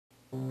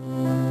Good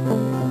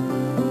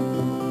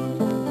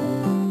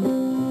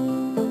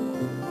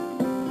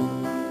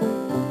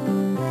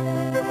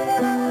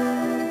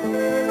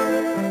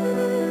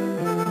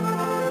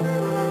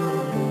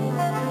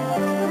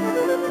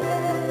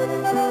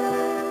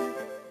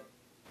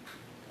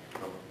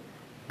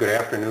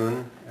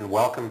afternoon and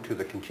welcome to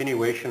the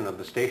continuation of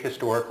the State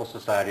Historical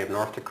Society of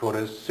North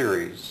Dakota's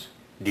series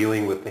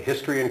dealing with the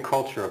history and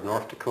culture of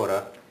North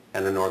Dakota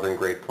and the Northern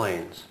Great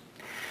Plains.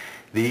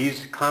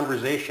 These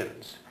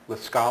conversations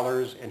with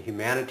scholars and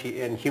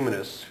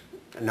humanists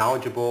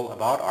knowledgeable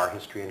about our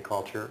history and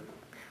culture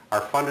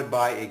are funded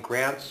by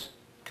grants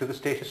to the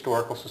State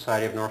Historical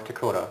Society of North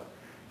Dakota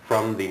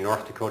from the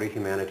North Dakota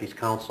Humanities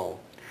Council.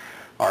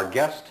 Our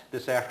guest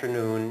this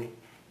afternoon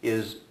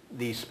is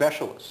the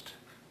specialist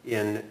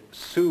in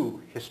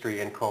Sioux history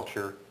and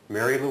culture,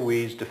 Mary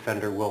Louise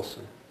Defender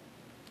Wilson.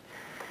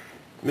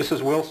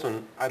 Mrs.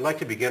 Wilson, I'd like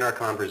to begin our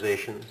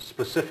conversation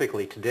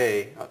specifically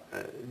today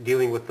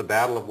dealing with the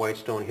Battle of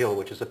Whitestone Hill,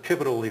 which is a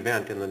pivotal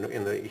event in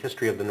the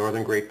history of the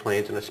Northern Great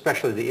Plains and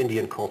especially the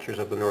Indian cultures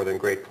of the Northern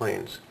Great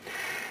Plains.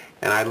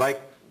 And I'd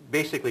like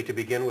basically to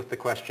begin with the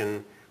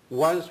question,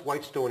 was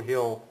Whitestone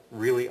Hill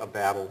really a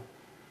battle?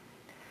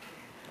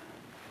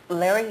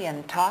 Larry,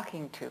 in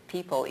talking to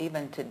people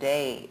even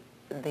today,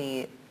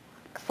 the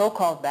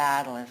so-called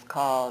battle is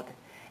called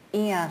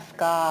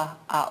Iaska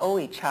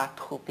Aoicha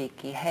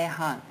Tupiki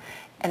Hehan,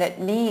 and it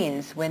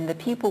means when the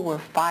people were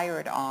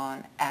fired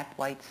on at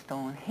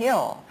Whitestone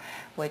Hill,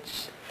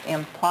 which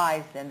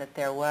implies then that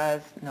there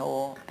was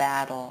no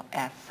battle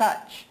as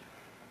such.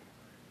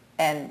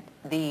 And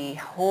the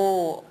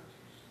whole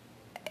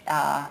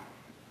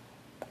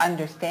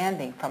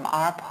understanding from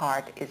our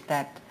part is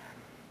that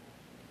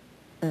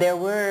there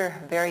were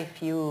very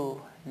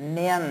few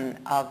men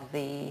of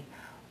the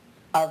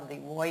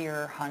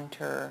warrior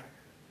hunter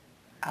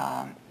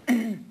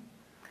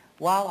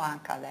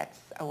Wawanka. That's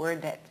a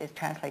word that is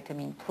translated to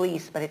mean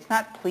police, but it's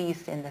not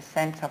police in the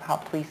sense of how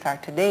police are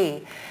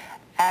today.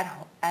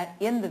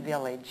 In the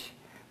village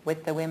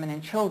with the women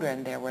and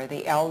children, there were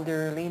the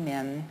elderly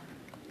men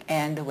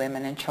and the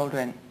women and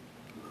children.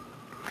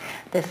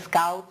 The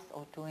scouts,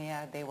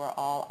 Otuya, they were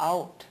all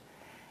out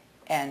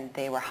and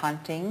they were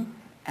hunting,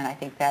 and I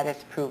think that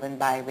is proven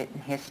by written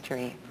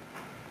history.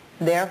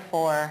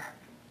 Therefore,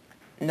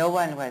 no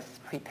one was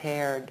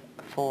prepared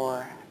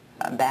for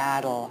a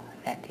battle,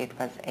 that it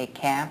was a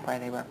camp where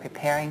they were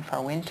preparing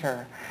for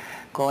winter,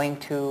 going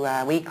to,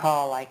 we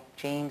call like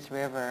James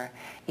River,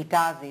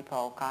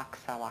 Itazipo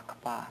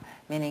Kaksalakpa,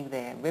 meaning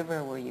the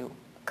river where you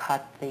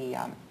cut the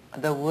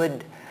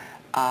wood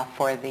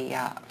for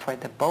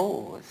the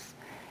bows.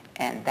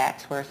 And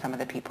that's where some of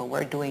the people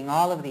were doing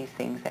all of these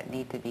things that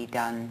need to be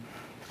done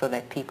so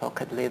that people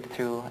could live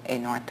through a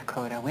North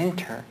Dakota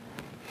winter.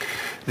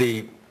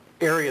 The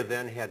area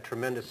then had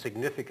tremendous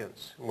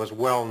significance, was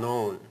well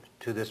known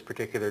to this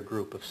particular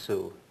group of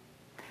Sioux.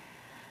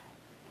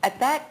 At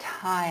that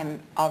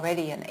time,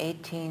 already in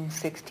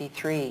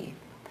 1863,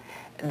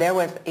 there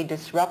was a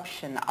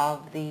disruption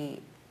of the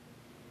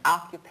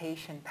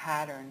occupation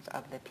patterns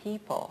of the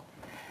people.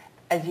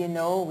 As you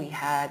know, we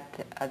had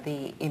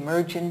the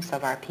emergence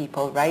of our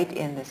people right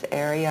in this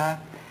area,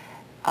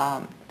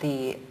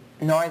 the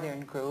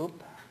northern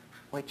group,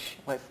 which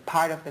was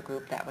part of the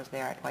group that was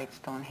there at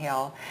Whitestone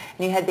Hill.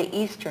 And you had the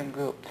eastern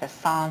group, the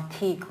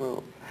Santee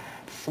group.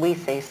 We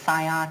say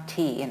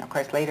Sayati, and of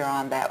course later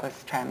on that was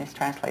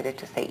mistranslated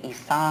to say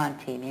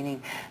Isanti,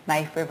 meaning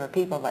Knife River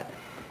people. But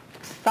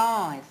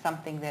Sa is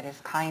something that is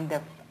kind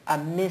of a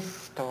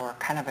mist or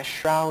kind of a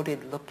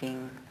shrouded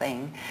looking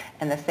thing.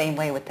 And the same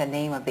way with the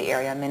name of the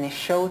area,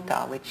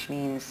 Minnesota, which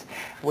means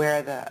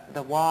where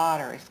the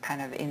water is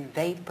kind of in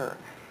vapor.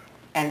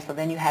 And so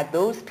then you had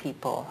those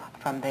people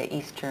from the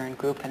eastern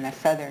group and the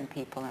southern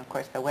people and of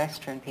course the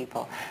western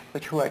people,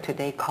 who are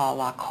today called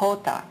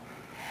Lakota.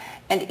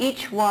 And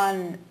each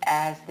one,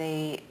 as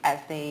they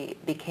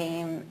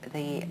became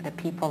the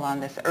people on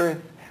this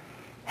earth,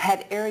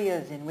 had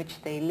areas in which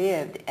they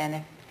lived. And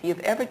if you've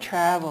ever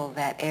traveled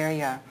that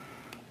area,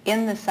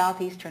 in the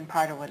southeastern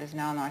part of what is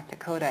now North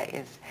Dakota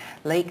is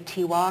Lake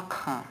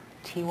Tiwaka.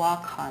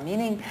 Tiwaka,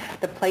 meaning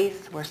the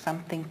place where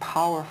something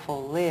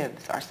powerful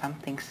lives or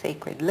something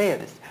sacred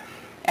lives.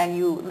 And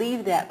you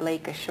leave that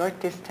lake a short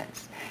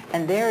distance,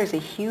 and there is a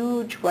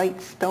huge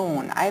white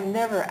stone. I've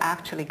never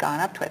actually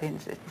gone up to it in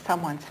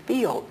someone's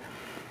field,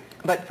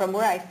 but from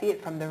where I see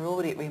it from the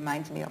road, it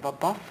reminds me of a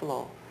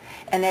buffalo.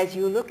 And as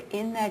you look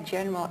in that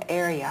general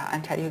area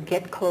until you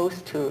get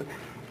close to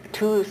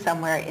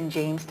somewhere in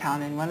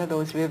Jamestown, in one of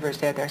those rivers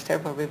there are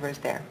several rivers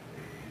there,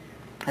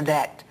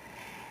 that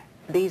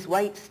these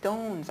white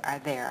stones are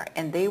there,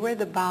 and they were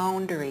the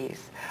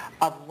boundaries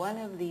of one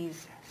of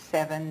these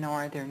 7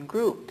 northern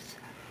groups.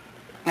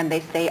 And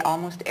they say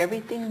almost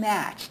everything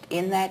matched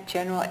in that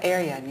general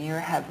area near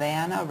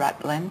Havana,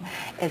 Rutland,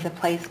 is a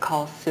place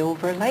called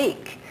Silver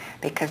Lake,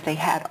 because they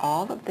had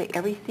all of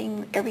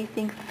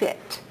everything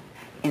fit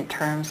in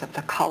terms of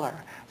the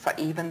color. So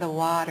even the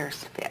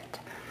waters fit.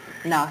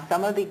 Now,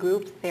 some of the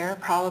groups there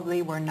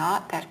probably were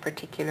not that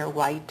particular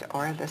white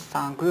or the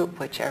San group,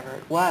 whichever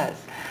it was.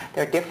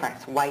 There are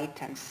difference,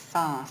 white and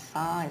San.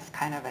 San is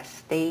kind of a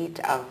state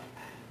of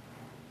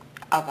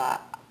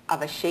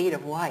a shade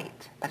of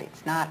white, but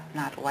it's not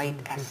white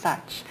as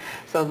such.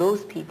 So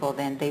those people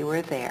then, they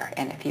were there.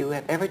 And if you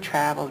have ever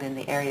traveled in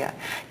the area,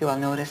 you will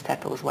notice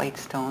that those white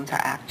stones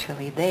are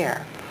actually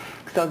there.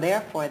 So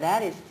therefore,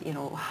 that is,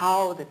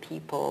 how the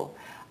people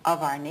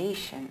of our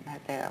nation,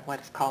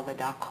 what's called the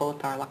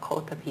Dakota or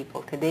Lakota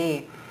people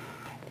today,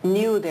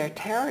 knew their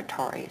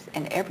territories,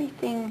 and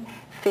everything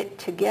fit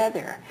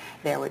together.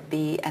 There would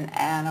be an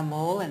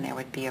animal, and there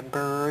would be a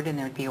bird, and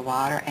there would be a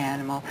water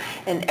animal,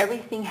 and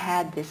everything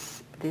had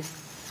this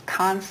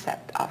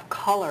concept of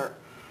color.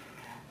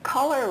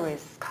 Color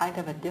is kind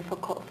of a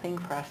difficult thing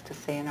for us to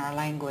say in our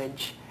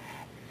language.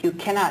 You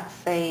cannot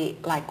say,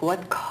 like,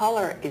 what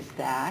color is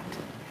that?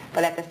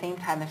 But at the same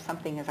time, if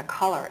something is a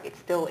color, it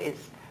still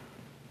is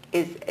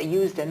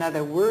used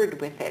another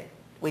word with it,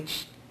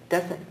 which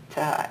doesn't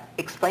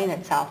explain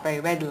itself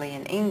very readily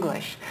in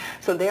English.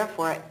 So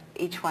therefore,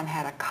 each one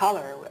had a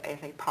color as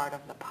a part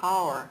of the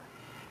power.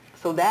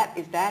 So that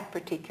is that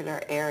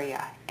particular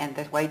area, and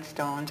the white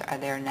stones are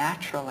there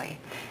naturally.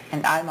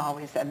 And I'm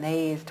always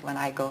amazed when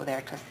I go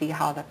there to see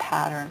how the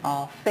pattern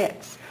all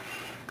fits.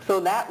 So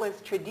that was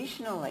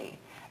traditionally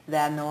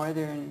the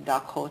northern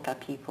Dakota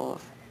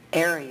people's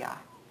area.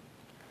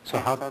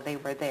 So they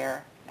were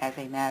there as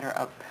a matter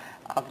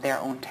of their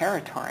own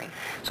territory.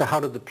 So how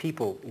did the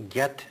people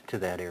get to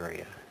that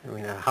area? I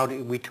mean, how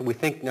do we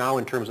think now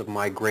in terms of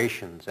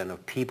migrations and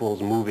of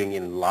peoples moving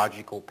in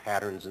logical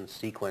patterns and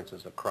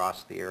sequences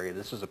across the area?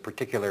 This is a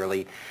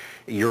particularly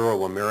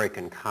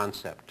Euro-American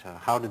concept.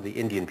 How did the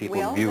Indian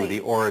people view the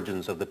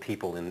origins of the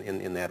people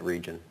in that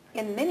region?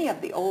 And many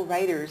of the old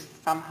writers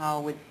somehow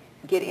would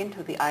get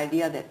into the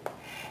idea that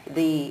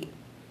the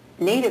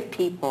native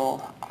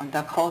people,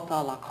 Dakota,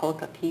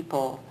 Lakota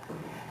people,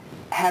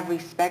 have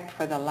respect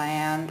for the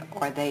land,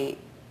 or they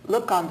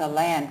look on the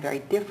land very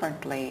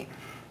differently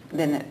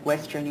than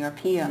Western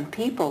European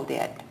people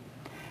did,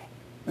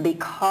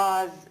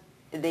 because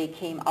they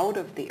came out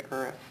of the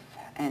earth.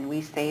 And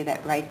we say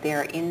that right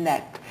there in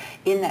that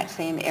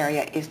same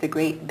area is the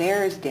Great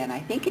Bear's Den. I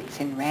think it's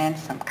in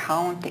Ransom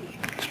County.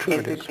 It's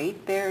true, the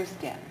Great Bear's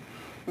Den.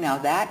 Now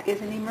that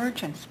is an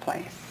emergence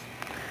place.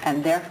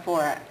 And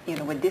therefore,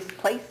 with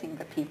displacing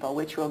the people,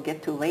 which we'll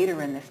get to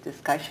later in this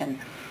discussion,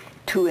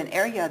 to an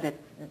area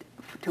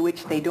to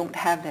which they don't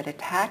have that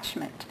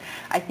attachment,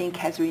 I think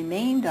has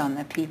remained on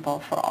the people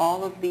for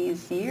all of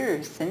these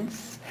years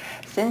since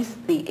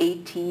the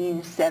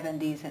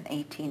 1870s and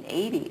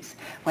 1880s,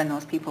 when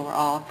those people were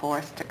all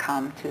forced to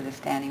come to the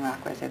Standing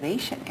Rock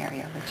Reservation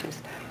area, which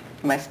is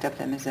west of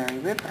the Missouri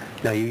River.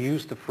 Now, you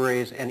used the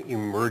phrase an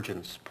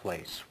emergence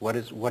place. What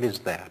is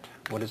that?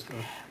 What is that?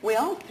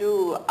 Well,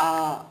 through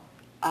a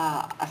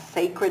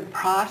sacred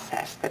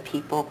process, the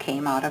people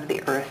came out of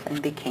the earth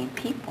and became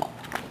people.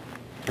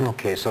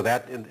 Okay, so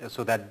that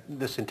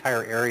this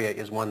entire area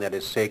is one that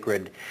is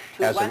sacred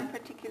to one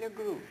particular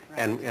group. Right?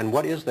 And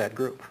what is that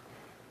group?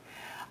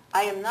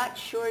 I am not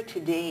sure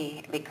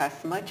today, because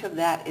much of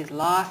that is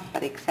lost,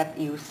 but except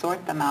you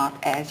sort them out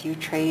as you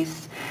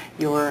trace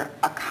your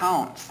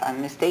accounts,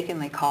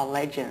 mistakenly called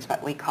legends,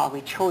 what we call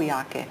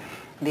Wichoyake,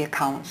 the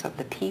accounts of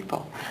the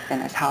people.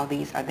 Then is how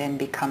these are then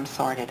become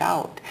sorted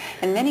out.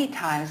 And many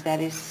times that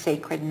is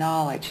sacred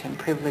knowledge and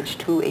privilege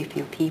to a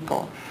few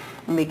people,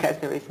 because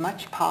there is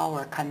much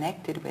power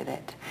connected with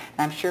it.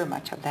 And I'm sure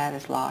much of that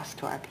is lost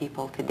to our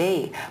people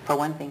today. For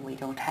one thing, we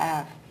don't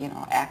have,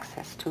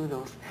 access to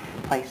those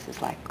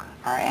places like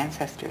our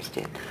ancestors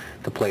did.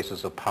 The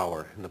places of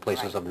power and the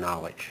places of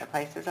knowledge. The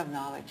places of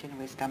knowledge and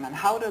wisdom, and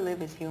how to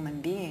live as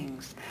human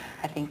beings.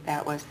 I think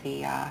that was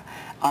the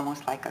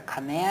almost like a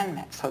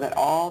commandment, so that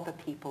all the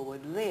people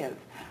would live.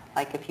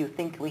 Like if you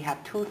think we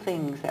have two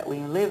things that we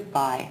live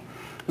by,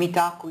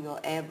 mitakuyo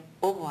eb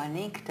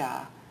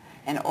owanikta,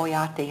 and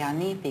oyate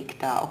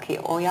yanipikta. Okay,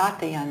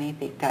 oyate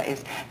yanipikta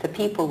is the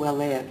people will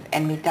live,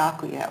 and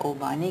mitakuya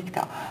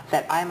obanikta,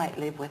 that I might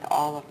live with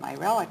all of my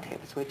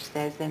relatives, which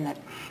says then that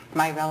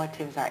my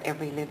relatives are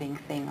every living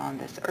thing on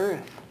this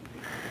earth.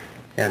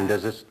 And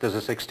does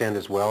this extend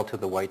as well to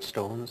the white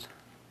stones?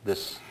 The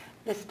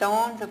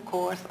stones, of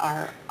course,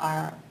 are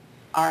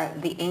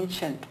the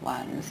ancient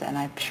ones, and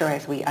I'm sure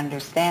as we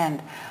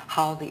understand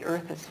how the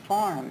earth is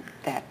formed,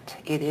 that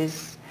it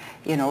is,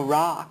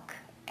 rock,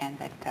 and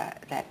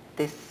that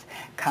this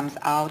comes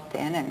out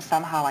then, and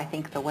somehow I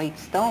think the white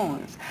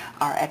stones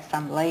are at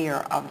some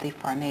layer of the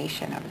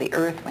formation of the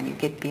earth when you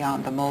get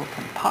beyond the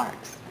molten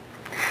parts.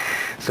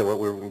 So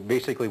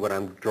what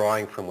I'm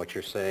drawing from what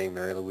you're saying,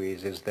 Mary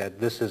Louise, is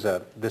that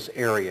this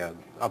area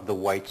of the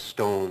white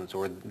stones,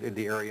 or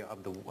the area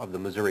of the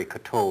Missouri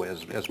Coteau,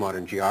 as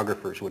modern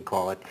geographers would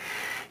call it,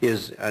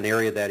 is an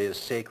area that is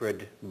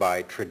sacred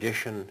by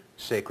tradition,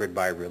 sacred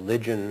by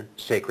religion,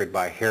 sacred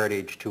by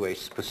heritage to a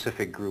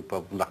specific group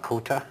of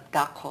Dakota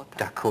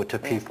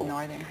people. Yes,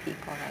 northern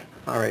people, right.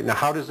 All right. Now,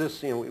 how does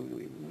this,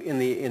 in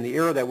the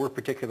era that we're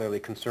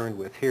particularly concerned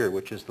with here,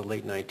 which is the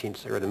late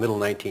 19th or the middle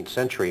 19th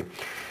century,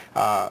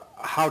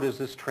 how does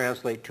this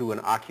translate to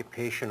an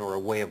occupation or a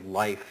way of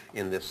life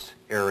in this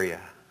area?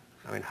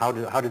 I mean, how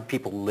did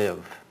people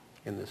live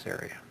in this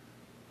area?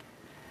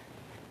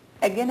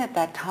 Again, at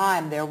that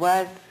time, there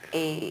was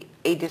a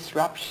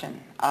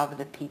disruption of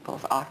the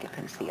people's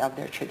occupancy of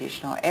their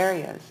traditional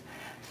areas.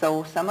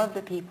 So some of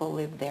the people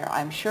lived there,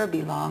 I'm sure,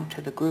 belonged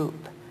to the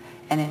group.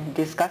 And in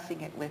discussing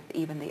it with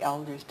even the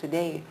elders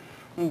today,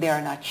 they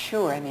are not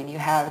sure. I mean, you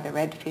have the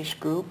Redfish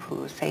group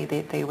who say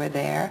that they were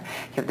there.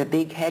 You have the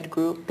Big Head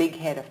group. Big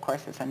Head, of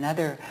course, is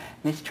another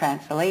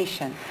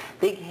mistranslation.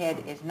 Big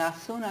Head is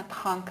Nasuna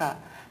Tanka.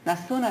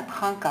 Nasuna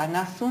Tanka,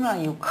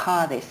 Nasuna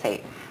Yuka, they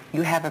say.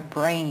 You have a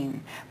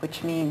brain,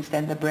 which means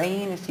then the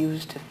brain is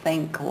used to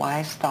think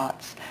wise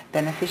thoughts,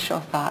 beneficial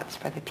thoughts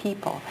for the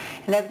people.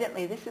 And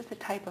evidently, this is the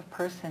type of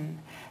person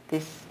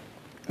this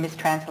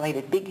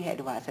mistranslated Big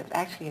Head was. It was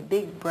actually a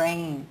big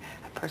brain,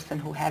 a person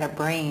who had a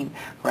brain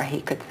where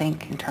he could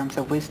think in terms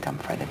of wisdom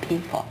for the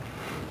people.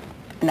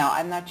 Now,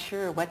 I'm not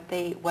sure what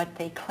they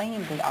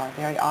claim they are.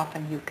 Very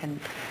often you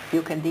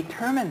can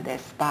determine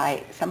this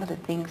by some of the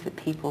things that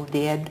people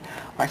did,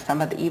 or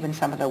even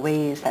some of the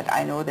ways that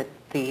I know that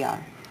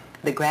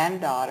the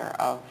granddaughter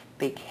of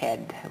Big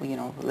Head,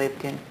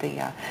 lived in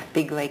the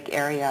Big Lake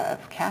area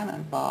of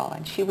Cannonball,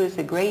 and she was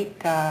a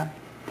great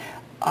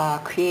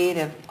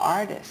creative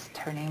artist.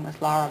 Her name was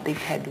Laura Big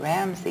Head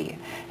Ramsey,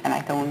 and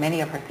I know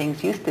many of her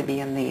things used to be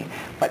in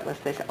what was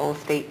this old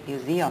state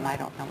museum. I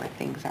don't know where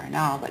things are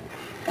now,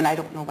 and I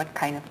don't know what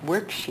kind of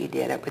work she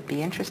did. It would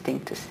be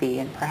interesting to see,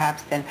 and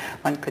perhaps then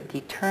one could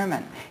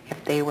determine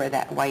if they were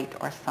that white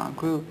or San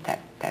group that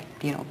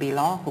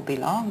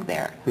belonged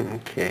there.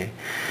 Okay,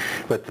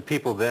 but the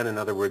people then, in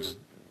other words,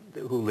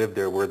 who lived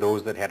there were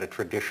those that had a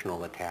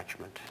traditional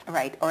attachment.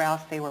 Right, or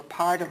else they were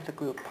part of the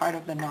group, part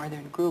of the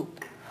northern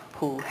group,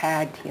 who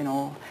had,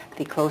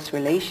 the close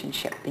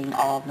relationship being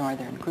all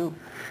northern group.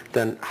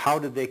 Then how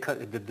did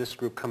this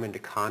group come into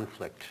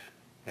conflict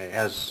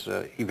as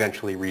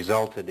eventually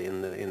resulted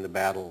in the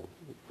battle,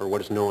 or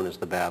what is known as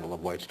the Battle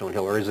of Whitestone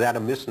Hill, or is that a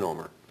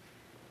misnomer?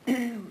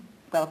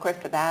 Well, of course,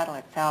 the battle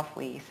itself,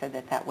 we said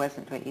that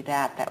wasn't really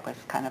that. That was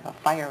kind of a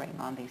firing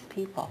on these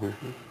people.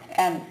 Mm-hmm.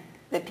 And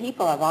the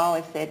people have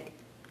always said,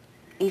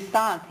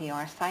 Isanti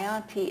or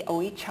Sayanti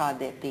Oicha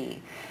Depi,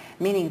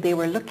 meaning they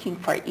were looking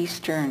for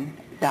Eastern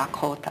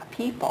Dakota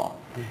people,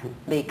 mm-hmm.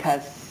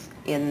 because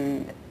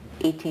in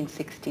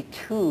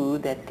 1862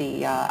 that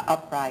the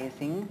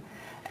uprising,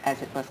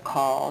 as it was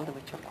called,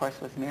 which of course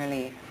was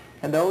merely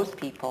those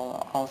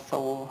people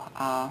also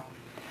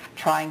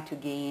trying to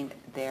gain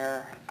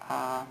their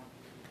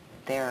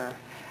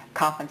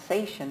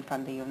compensation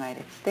from the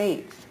United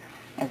States,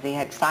 as they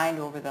had signed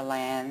over the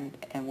land,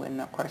 and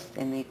when, of course,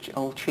 in the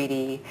old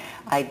treaty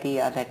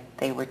idea that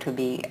they were to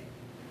be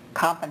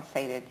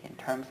compensated in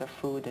terms of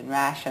food and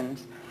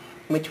rations,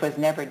 which was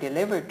never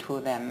delivered to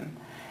them.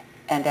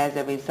 And as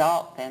a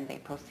result, then, they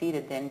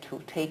proceeded then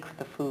to take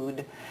the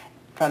food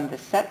from the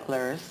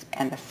settlers,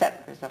 and the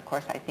settlers, of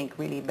course, I think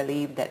really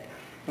believed that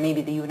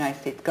maybe the United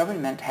States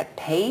government had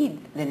paid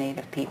the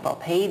native people,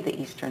 paid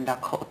the Eastern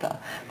Dakota,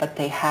 but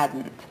they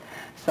hadn't.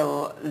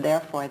 So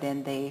therefore,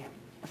 then they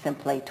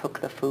simply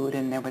took the food,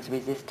 and there was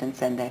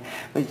resistance and the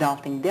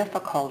resulting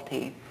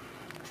difficulty.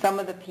 Some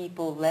of the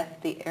people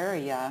left the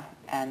area,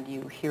 and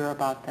you hear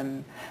about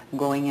them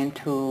going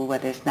into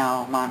what is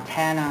now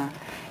Montana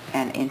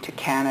and into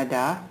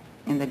Canada,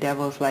 in the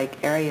Devil's Lake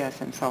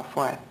areas and so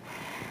forth.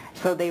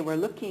 So they were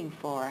looking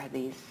for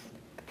these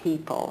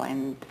people,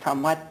 and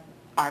from what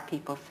our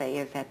people say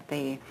is that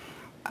they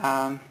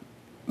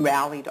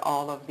rallied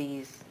all of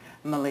these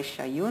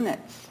militia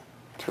units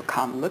to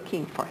come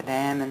looking for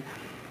them and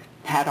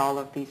had all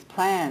of these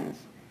plans.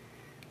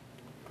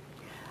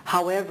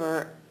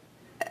 However,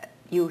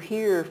 you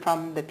hear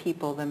from the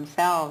people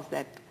themselves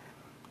that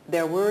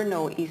there were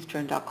no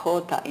Eastern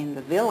Dakota in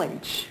the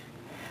village.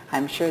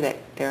 I'm sure that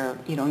there are,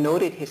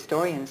 noted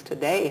historians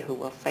today who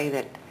will say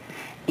that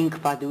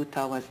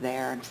Inkpaduta was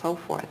there and so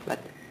forth, but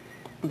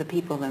the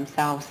people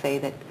themselves say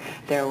that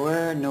there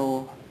were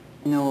no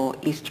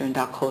Eastern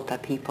Dakota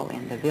people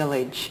in the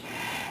village.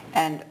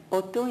 And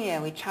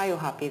Otunye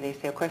Wichayuhapi, they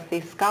say, of course,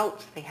 the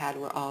scouts they had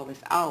were always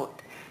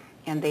out,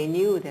 and they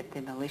knew that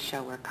the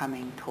militia were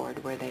coming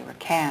toward where they were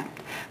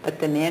camped. But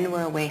the men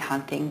were away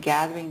hunting,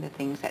 gathering the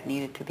things that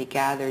needed to be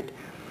gathered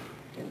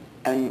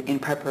in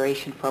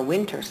preparation for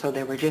winter, so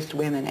there were just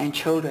women and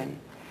children.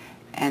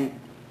 And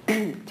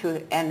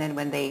then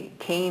when they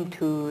came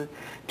to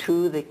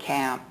the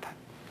camp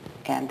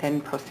and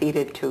then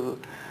proceeded to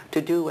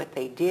do what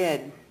they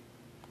did,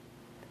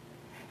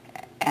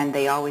 and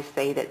they always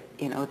say that,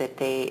 that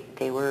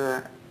they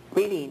were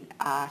really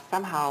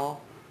somehow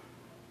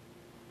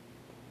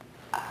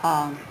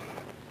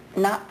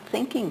not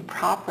thinking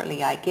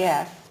properly, I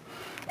guess.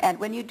 And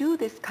when you do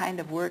this kind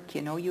of work,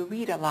 you know, you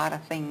read a lot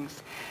of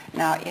things.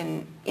 Now,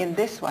 in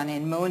this one,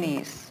 in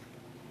Mooney's,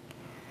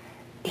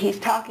 he's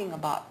talking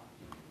about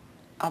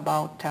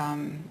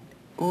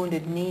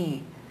Wounded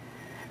Knee,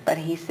 but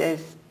he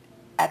says,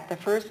 at the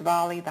first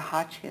volley, the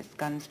Hotchkiss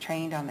guns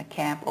trained on the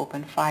camp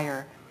opened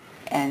fire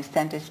and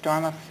sent a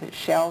storm of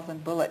shells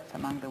and bullets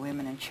among the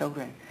women and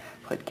children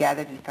who had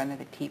gathered in front of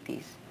the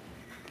teepees.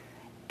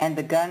 And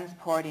the guns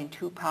poured in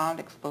 2-pound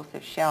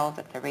explosive shells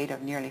at the rate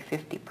of nearly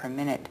 50 per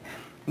minute,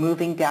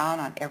 moving down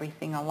on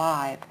everything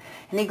alive.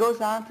 And he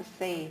goes on to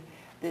say,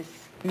 this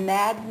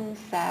maddened,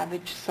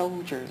 savage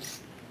soldiers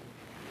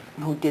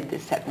who did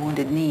this at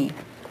Wounded Knee.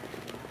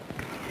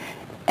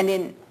 And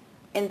in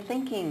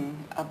thinking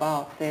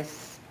about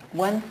this,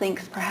 one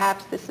thinks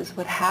perhaps this is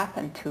what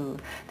happened to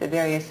the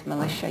various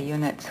militia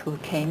units who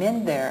came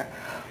in there.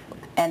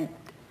 And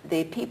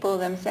the people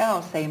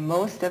themselves say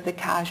most of the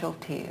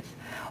casualties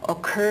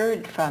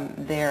occurred from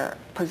their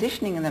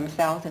positioning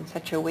themselves in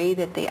such a way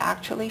that they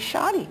actually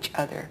shot each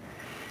other,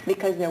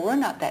 because there were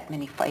not that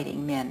many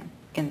fighting men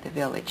in the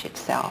village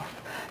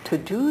itself to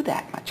do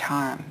that much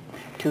harm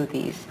to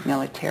these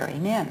military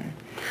men.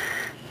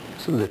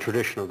 So the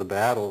tradition of the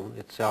battle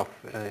itself,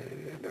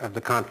 of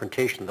the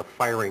confrontation, the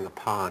firing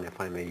upon, if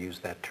I may use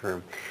that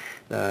term,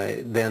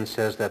 then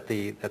says that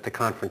the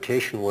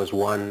confrontation was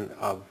one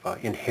of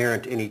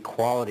inherent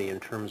inequality in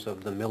terms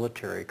of the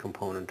military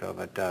component of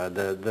it.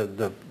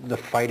 The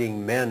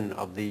fighting men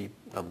of the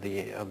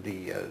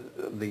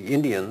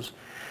Indians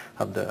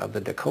of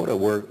the Dakota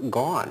were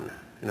gone,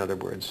 in other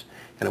words,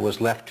 and it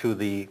was left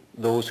to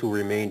those who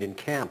remained in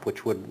camp,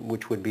 which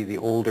would be the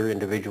older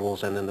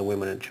individuals and then the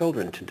women and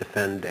children, to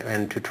defend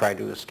and to try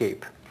to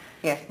escape.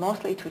 Yes,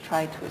 mostly to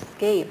try to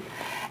escape.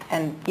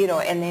 And, you know,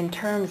 and in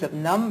terms of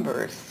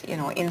numbers, you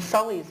know, in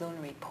Sully's own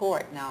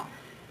report now,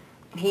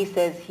 he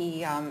says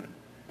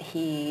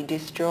he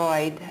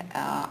destroyed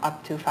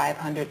up to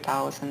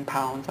 500,000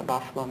 pounds of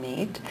buffalo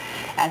meat,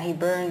 and he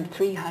burned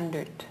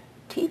 300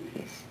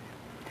 teepees,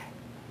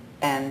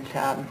 and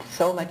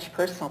so much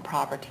personal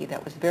property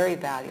that was very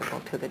valuable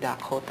to the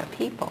Dakota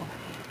people.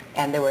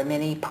 And there were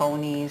many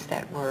ponies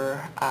that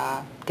were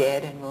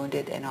dead and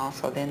wounded, and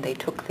also then they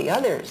took the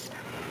others.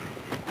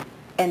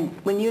 And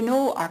when you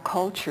know our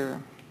culture,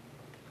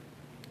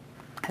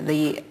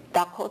 the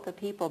Dakota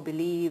people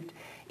believed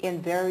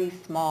in very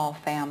small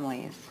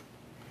families.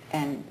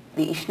 And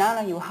the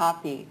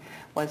Ishnana-Yuhapi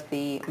was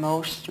the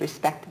most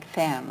respected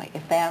family, a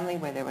family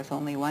where there was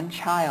only one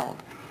child.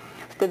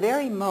 It's the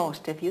very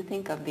most, if you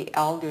think of the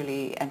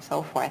elderly and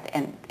so forth,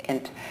 and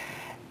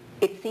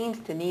it seems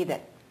to me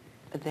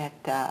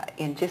that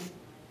in just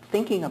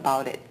thinking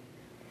about it,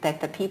 that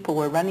the people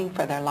were running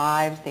for their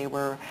lives, they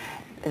were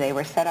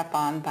set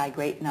upon by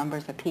great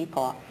numbers of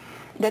people,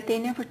 that they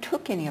never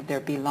took any of their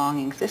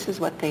belongings. This is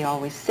what they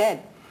always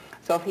said.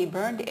 So if he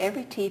burned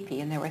every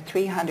teepee, and there were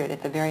 300,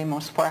 at the very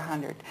most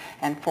 400,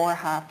 and four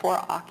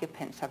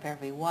occupants of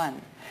every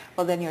one,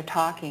 well, then you're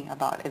talking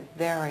about a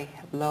very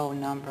low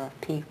number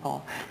of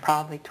people,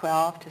 probably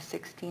 12 to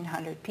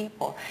 1,600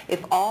 people,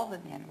 if all the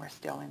men were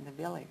still in the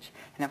village.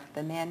 And if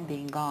the men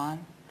being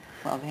gone,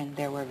 well, then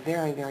there were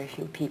very, very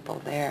few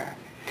people there.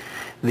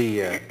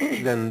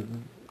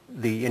 Then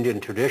the Indian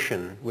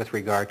tradition with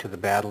regard to the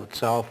battle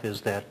itself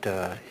is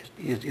that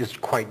is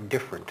quite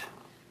different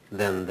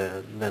than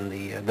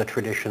the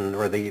tradition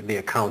or the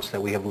accounts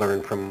that we have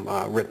learned from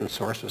written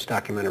sources,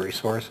 documentary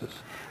sources.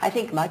 I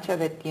think much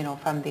of it, you know,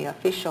 from the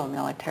official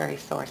military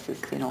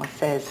sources, you know,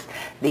 says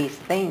these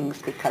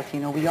things because, you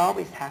know, we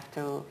always have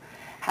to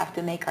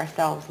make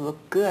ourselves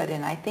look good,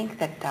 and I think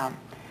that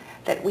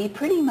that we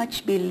pretty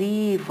much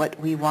believe what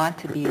we want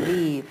to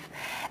believe.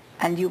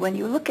 And when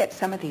you look at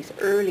some of these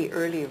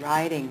early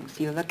writings,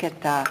 you look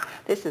at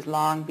this is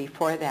long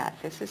before that.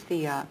 This is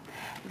the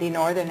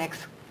Northern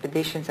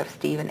Expeditions of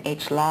Stephen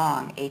H.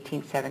 Long,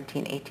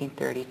 1817,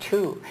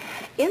 1832.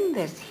 In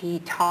this, he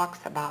talks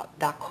about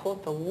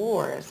Dakota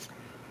wars,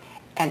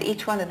 and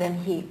each one of them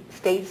he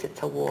states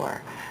it's a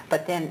war.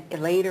 But then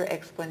later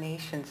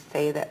explanations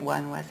say that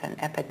one was an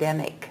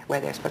epidemic, where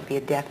there's supposed to be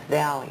a Death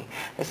Valley.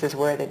 This is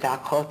where the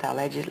Dakota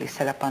allegedly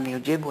set up on the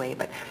Ojibwe,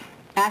 but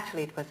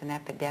actually it was an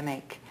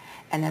epidemic.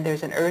 And then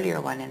there's an earlier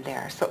one in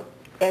there. So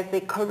as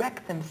they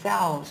correct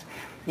themselves,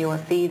 you will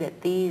see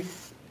that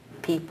these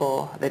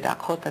people, the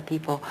Dakota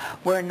people,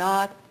 were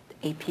not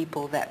a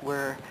people that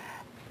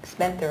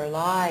spent their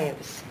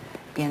lives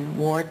in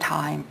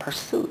wartime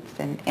pursuits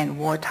and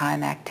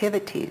wartime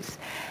activities.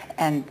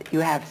 And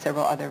you have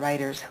several other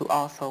writers who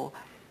also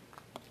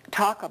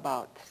talk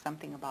about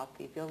something about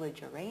the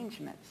village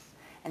arrangements.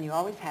 And you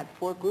always had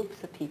 4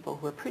 groups of people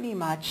who were pretty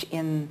much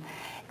in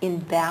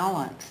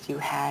balance. You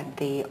had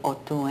the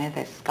Otue,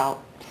 the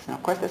scouts. And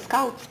of course, the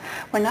scouts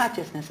were not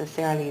just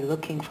necessarily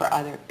looking for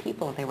other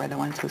people. They were the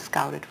ones who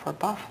scouted for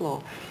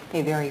buffalo,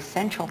 a very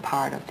central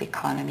part of the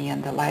economy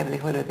and the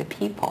livelihood of the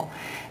people.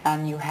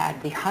 And you had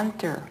the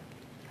hunter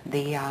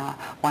the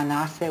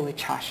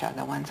Wanase-Wichasha,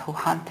 the ones who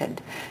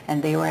hunted,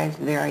 and they were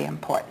very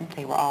important.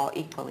 They were all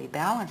equally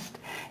balanced,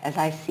 as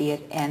I see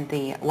it, and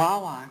the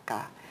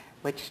Wawanka,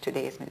 which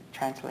today is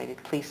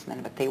translated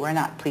policemen, but they were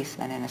not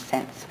policemen in a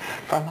sense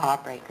for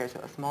lawbreakers.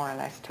 It was more or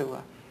less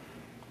to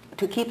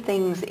keep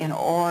things in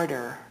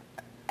order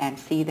and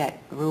see that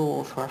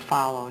rules were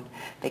followed,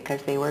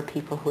 because they were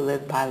people who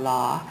lived by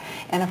law.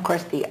 And of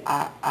course the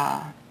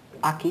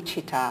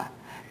Akichita,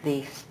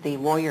 the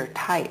warrior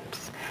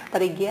types.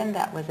 But again,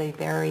 that was a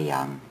very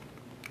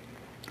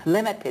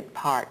limited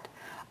part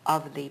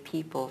of the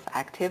people's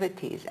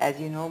activities. As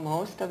you know,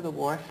 most of the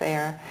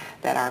warfare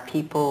that our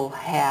people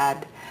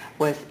had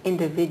was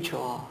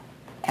individual.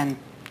 And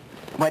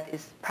what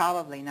is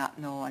probably not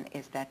known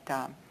is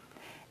that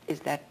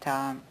if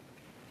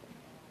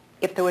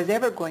there was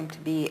ever going to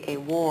be a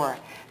war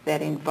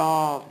that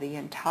involved the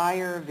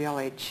entire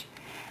village,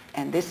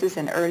 and this is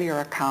an earlier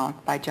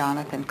account by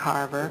Jonathan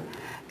Carver,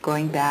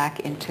 going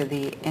back into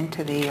the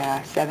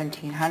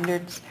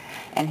 1700s,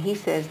 and he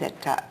says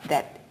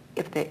that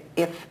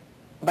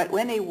but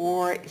when a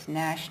war is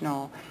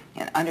national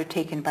and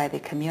undertaken by the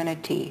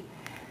community,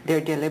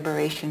 their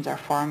deliberations are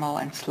formal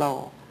and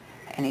slow.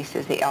 And he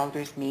says the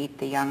elders meet,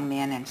 the young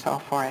men, and so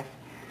forth.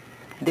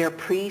 Their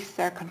priests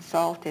are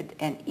consulted,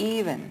 and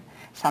even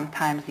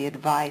sometimes the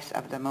advice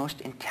of the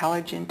most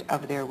intelligent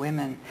of their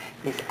women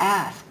is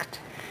asked.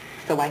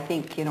 So I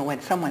think, when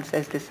someone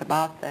says this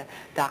about the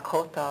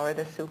Dakota or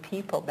the Sioux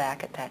people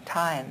back at that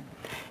time,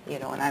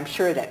 and I'm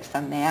sure that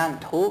some man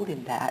told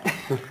him that,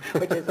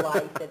 which is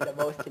why he said the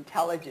most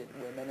intelligent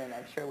women, and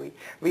I'm sure we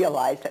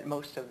realize that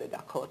most of the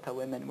Dakota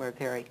women were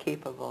very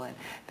capable and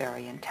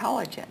very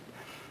intelligent.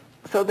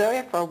 So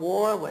therefore,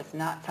 war was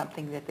not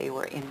something that they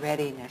were in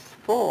readiness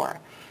for.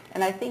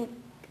 And I think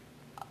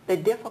the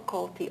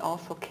difficulty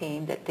also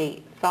came that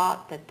they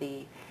thought that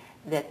the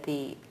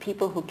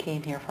people who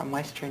came here from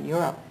Western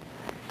Europe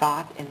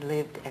thought and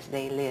lived as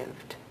they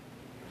lived,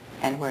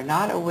 and were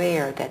not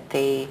aware that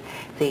they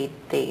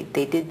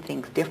did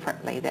things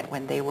differently, that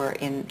when they were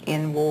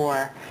in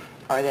war,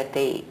 or that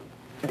they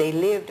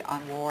lived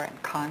on war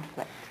and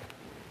conflict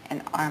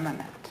and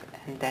armament,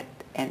 and that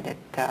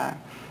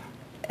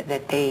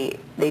they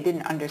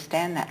didn't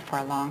understand that for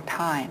a long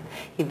time.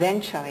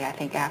 Eventually, I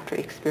think after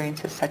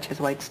experiences such as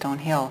Whitestone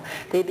Hill,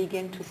 they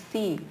begin to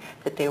see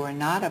that they were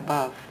not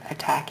above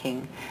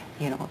attacking,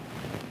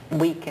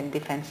 weak and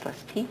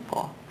defenseless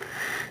people.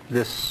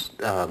 This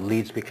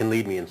can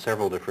lead me in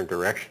several different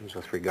directions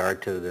with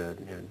regard to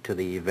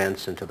the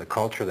events and to the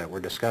culture that we're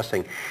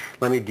discussing.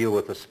 Let me deal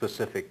with a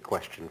specific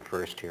question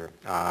first here.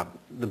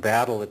 The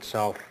battle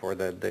itself, or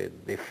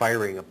the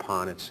firing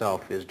upon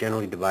itself, is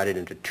generally divided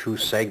into two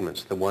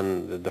segments.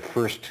 The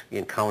first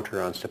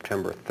encounter on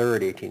September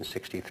 3rd,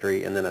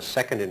 1863, and then a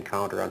second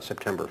encounter on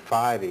September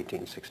 5,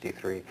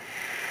 1863.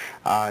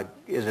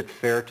 Is it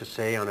fair to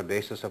say, on a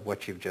basis of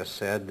what you've just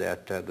said,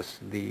 that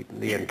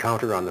the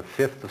encounter on the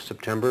 5th of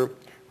September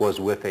was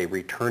with a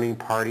returning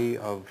party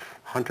of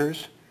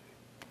hunters?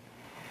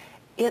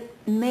 It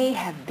may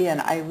have been.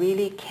 I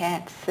really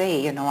can't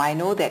say. I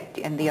know that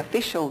in the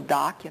official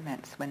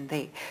documents,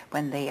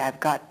 I've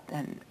got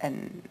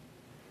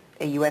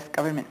a U.S.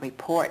 government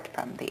report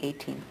from the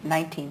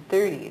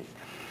 1930s,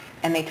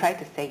 and they tried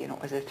to say, it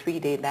was a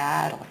 3-day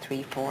battle,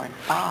 3, 4, and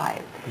 5.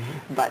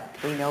 Mm-hmm. But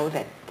we know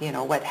that,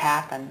 what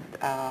happened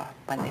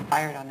when they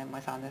fired on them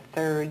was on the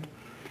 3rd.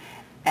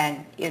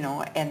 And,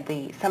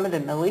 some of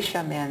the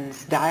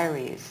militiamen's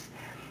diaries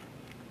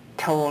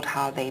told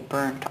how they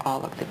burnt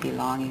all of the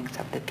belongings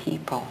of the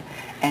people,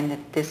 and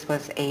that this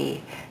was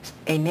a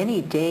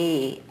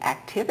many-day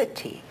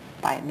activity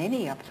by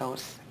many of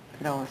those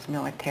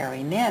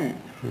military men.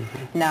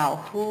 Mm-hmm. Now,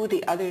 who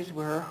the others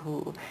were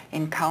who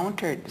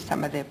encountered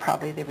some of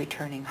probably the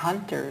returning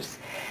hunters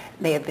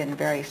may have been a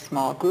very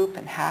small group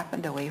and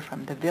happened away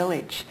from the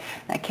village.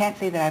 And I can't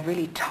say that I've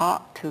really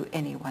talked to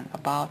anyone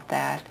about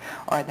that,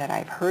 or that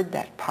I've heard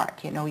that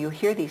part. You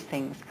hear these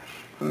things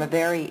from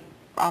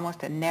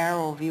almost a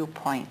narrow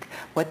viewpoint,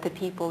 what the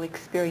people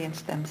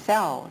experienced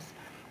themselves.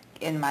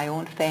 In my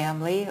own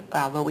family,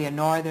 although we are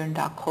Northern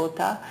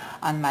Dakota,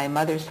 on my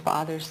mother's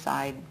father's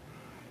side,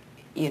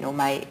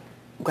 my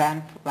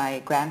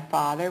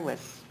grandfather was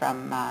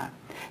from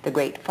the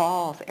Great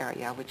Falls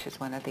area, which is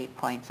one of the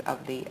points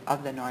of the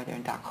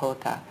Northern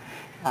Dakota,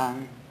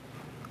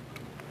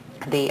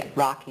 the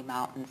Rocky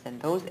Mountains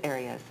and those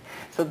areas.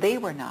 So they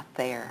were not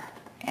there.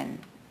 And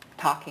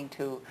talking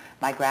to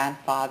my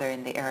grandfather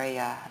in the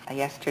area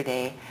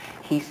yesterday,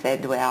 he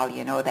said, well,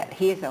 that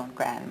his own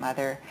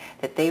grandmother,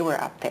 that they were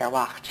up there,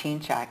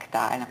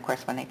 and of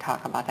course when they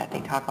talk about that, they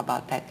talk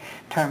about that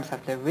in terms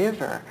of the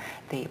river,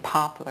 the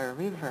Poplar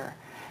River,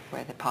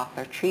 where the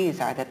poplar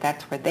trees are,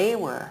 that's where they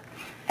were.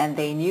 And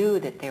they knew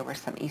that there were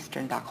some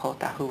Eastern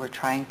Dakota who were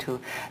trying to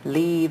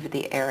leave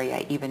the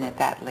area, even at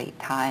that late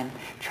time,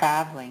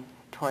 traveling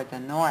toward the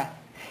north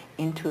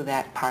into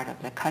that part of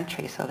the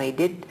country. So they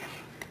did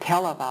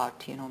tell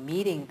about,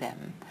 meeting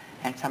them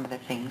and some of the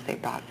things they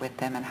brought with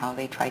them, and how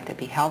they tried to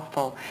be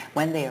helpful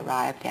when they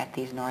arrived at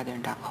these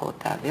Northern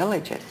Dakota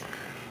villages.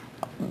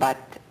 but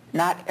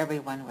not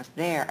everyone was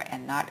there,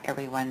 and not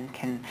everyone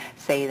can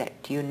say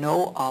that you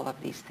know all of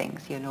these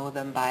things. You know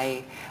them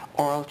by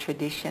oral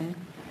tradition,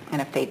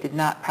 and if they did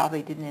not,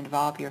 probably didn't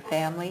involve your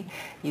family,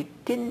 you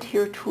didn't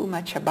hear too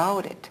much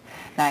about it.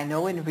 Now I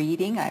know in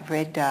reading, I've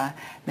read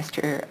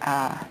Mr.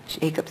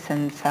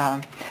 Jacobson's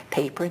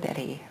paper that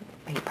he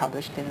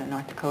published in the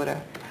North Dakota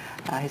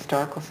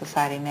Historical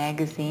Society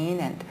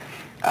magazine, and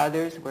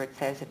others where it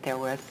says that there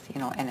was,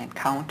 an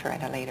encounter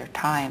at a later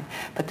time.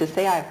 But to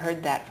say I've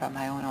heard that from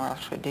my own oral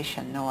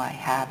tradition, no, I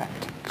haven't.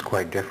 It's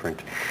quite different.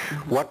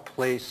 Mm-hmm. What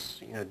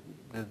place,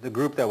 the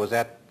group that was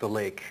at the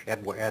lake,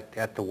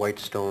 at the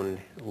Whitestone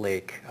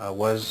Lake,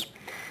 was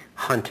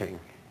hunting.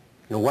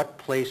 What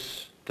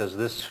place does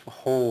this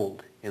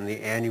hold in the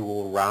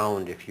annual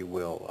round, if you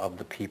will, of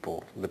the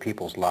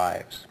people's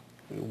lives?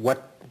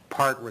 What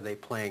part were they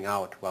playing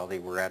out while they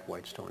were at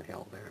Whitestone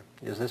Hill there?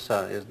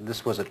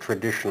 This was a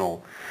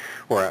traditional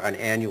or an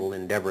annual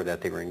endeavor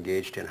that they were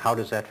engaged in? How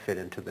does that fit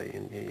into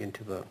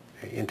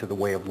the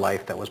way of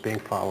life that was being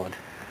followed?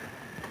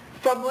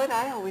 From what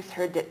I always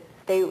heard, that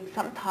they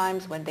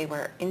sometimes, when they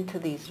were into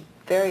these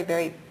very,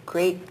 very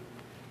great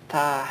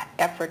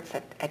efforts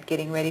at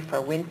getting ready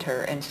for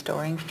winter and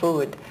storing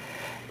food,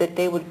 that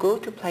they would go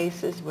to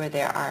places where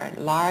there are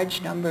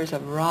large numbers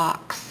of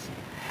rocks.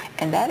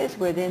 And that is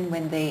where then,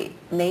 when they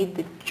made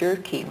the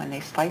jerky, when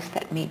they sliced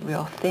that meat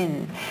real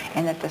thin,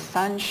 and that the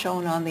sun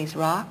shone on these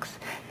rocks,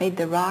 made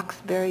the rocks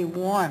very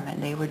warm,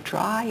 and they were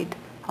dried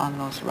on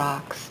those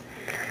rocks.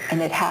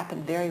 And it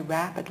happened very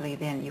rapidly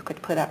then. You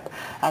could put up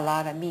a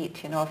lot of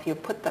meat. If you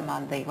put them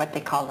on what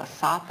they call the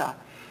sata,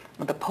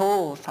 the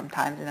poles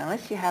sometimes, and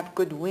unless you have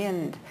good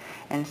wind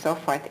and so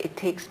forth, it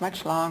takes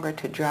much longer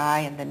to dry,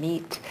 and the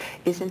meat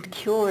isn't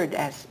cured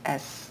as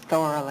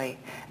thoroughly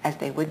as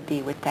they would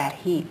be with that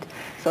heat.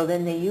 So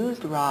then they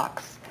used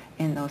rocks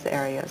in those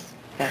areas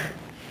to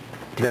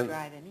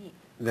dry the meat.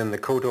 Then the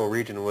Koto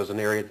region was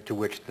an area to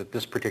which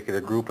this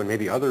particular group, and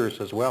maybe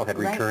others as well, had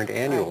returned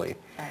annually.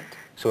 Right.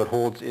 So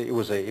it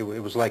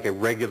was like a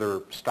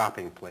regular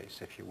stopping place,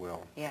 if you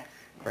will. Yes.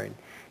 Right.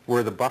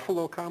 Were the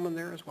buffalo common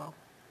there as well?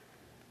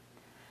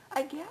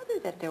 I gather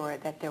that there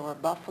were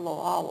buffalo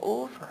all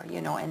over,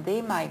 and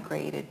they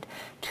migrated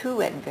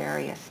too at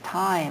various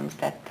times.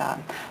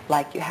 That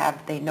like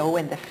they know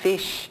when the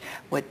fish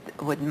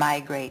would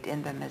migrate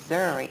in the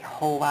Missouri,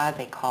 hoa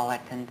they call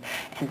it, and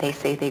they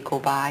say they go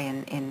by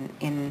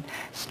in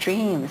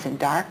streams, in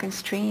darkened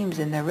streams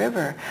in the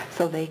river,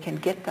 so they can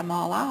get them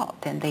all out.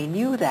 And they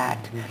knew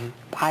that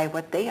by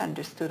what they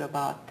understood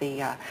about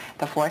the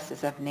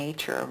forces of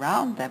nature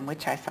around them,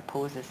 which I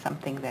suppose is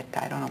something that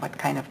I don't know what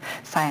kind of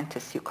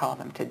scientists you call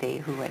them today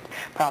who would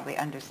probably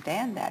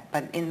understand that.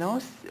 But in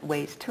those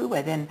ways too,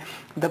 then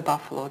the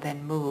buffalo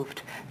then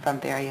moved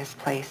from various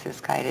places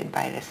guided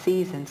by the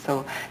season,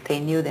 so they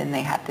knew then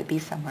they had to be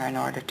somewhere in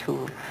order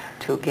to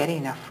get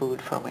enough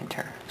food for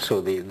winter.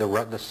 So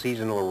the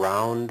seasonal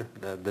round,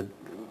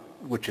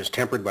 which is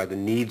tempered by the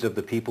needs of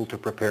the people to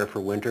prepare for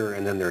winter,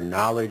 and then their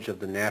knowledge of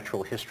the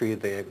natural history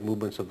of the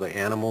movements of the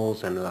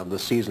animals and of the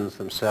seasons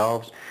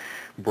themselves,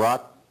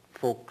 brought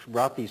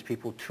these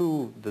people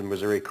to the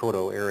Missouri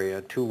Koto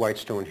area, to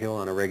Whitestone Hill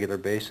on a regular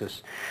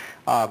basis.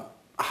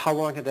 How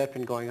long had that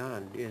been going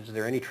on? Is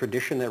there any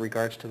tradition that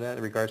regards to that?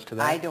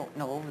 I don't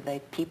know.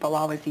 People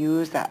always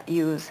use a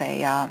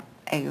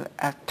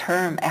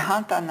term,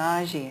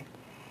 ehantanaji.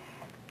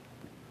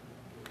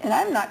 And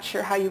I'm not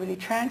sure how you really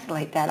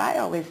translate that. I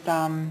always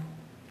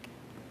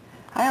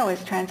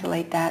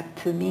translate that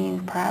to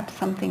mean perhaps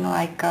something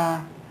like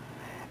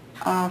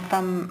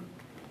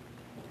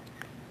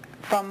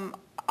from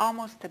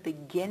almost the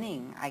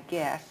beginning, I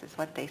guess, is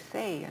what they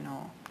say,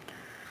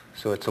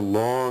 So it's a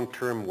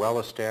long-term,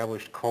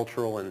 well-established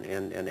cultural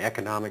and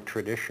economic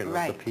tradition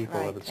of the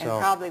people of itself.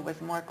 And probably was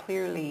more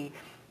clearly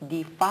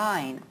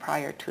defined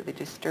prior to the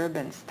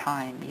disturbance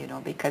time,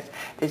 because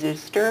the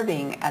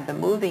disturbing and the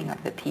moving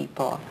of the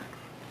people,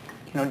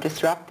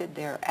 disrupted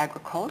their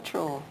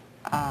agricultural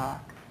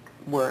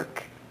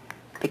work,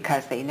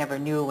 because they never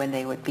knew when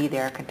they would be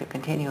there to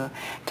continue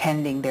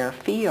tending their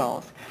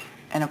fields.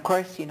 And of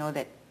course,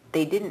 that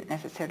they didn't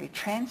necessarily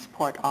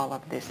transport all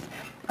of this.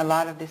 A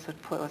lot of this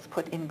was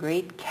put in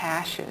great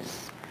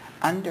caches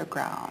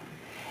underground.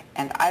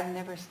 And I've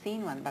never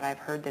seen one, but I've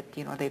heard that,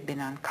 they've been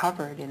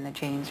uncovered in the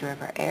James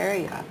River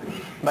area.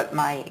 But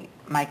my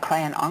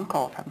clan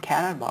uncle from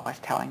Canada was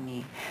telling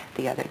me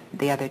the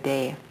other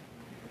day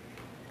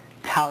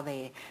how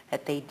they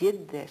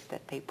did this,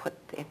 that they put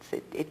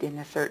it in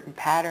a certain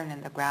pattern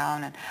in the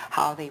ground, and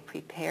how they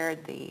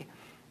prepared the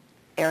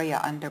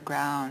area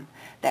underground,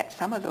 that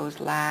some of those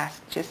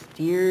last just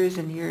years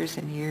and years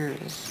and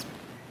years.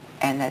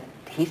 and that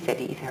he said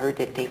he heard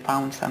that they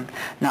found some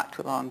not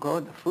too long ago.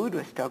 The food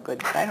was still good,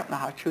 but I don't know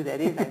how true that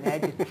is. I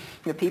imagine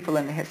the people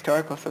in the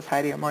Historical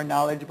Society are more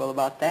knowledgeable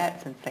about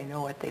that since they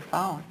know what they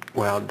found.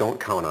 Well, don't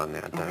count on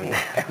that.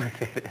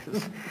 Okay. It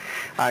is.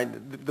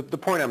 The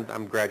point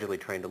I'm gradually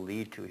trying to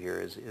lead to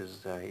here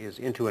is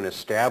into an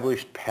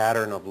established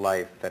pattern of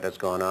life that has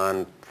gone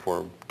on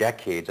for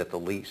decades at the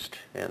least,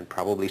 and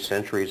probably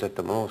centuries at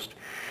the most.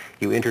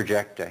 You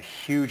interject a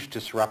huge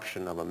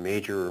disruption of a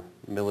major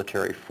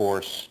military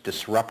force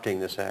disrupting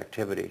this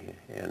activity,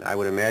 and I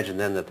would imagine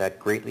then that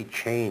greatly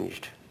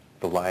changed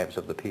the lives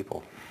of the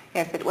people.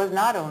 Yes, it was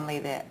not only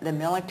the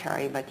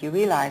military, but you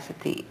realize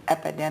that the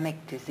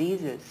epidemic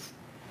diseases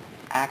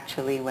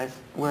actually were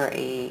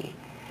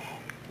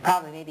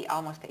probably maybe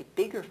almost a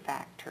bigger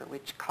factor,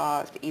 which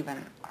caused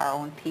even our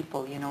own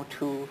people,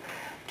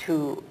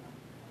 to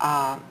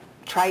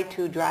try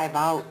to drive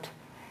out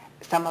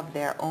some of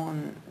their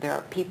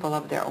people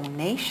of their own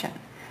nation,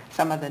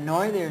 some of the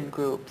northern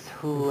groups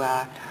who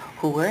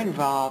were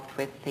involved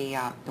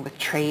with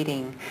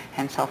trading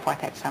and so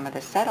forth at some of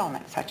the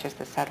settlements, such as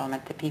the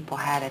settlement the people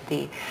had at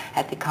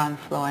the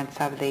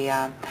confluence of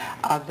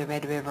the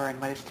Red River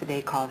and what is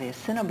today called the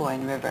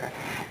Assiniboine River.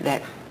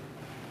 That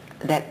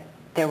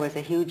there was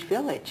a huge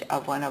village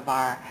of one of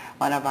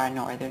our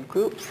northern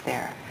groups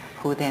there,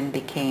 who then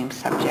became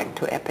subject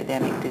to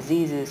epidemic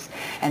diseases,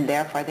 and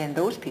therefore then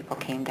those people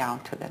came down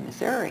to the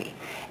Missouri,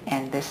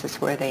 and this is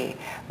where they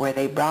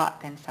brought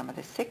then some of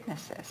the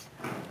sicknesses.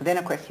 Then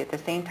of course at the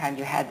same time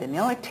you had the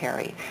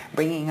military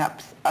bringing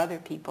up other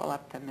people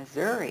up the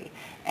Missouri,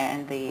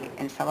 and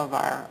some of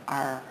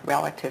our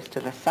relatives to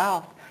the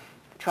south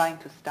trying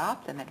to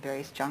stop them at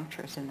various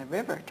junctures in the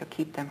river to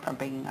keep them from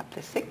bringing up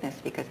the sickness,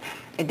 because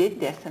it did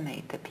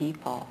decimate the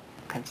people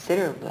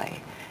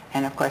considerably.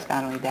 And of course,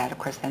 not only that, of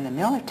course, then the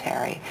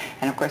military,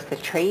 and of course the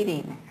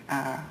trading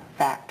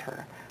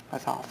factor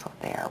was also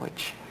there,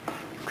 which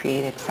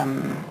created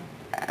some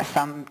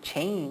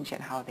change in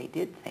how they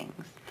did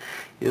things.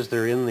 Is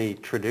there in the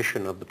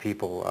tradition of the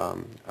people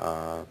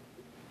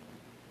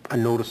a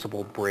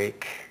noticeable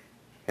break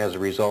as a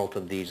result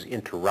of these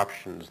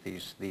interruptions,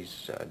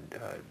 these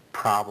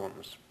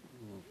problems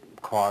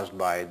caused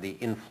by the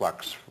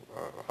influx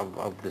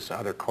of this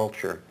other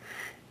culture?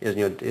 Are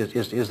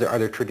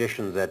there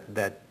traditions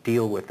that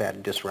deal with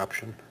that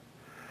disruption?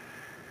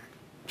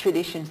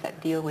 Traditions that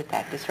deal with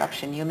that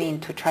disruption? You mean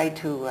to try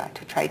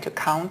to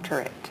counter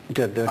it?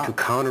 To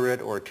counter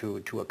it, or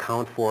to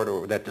account for it,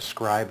 or that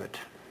describe it?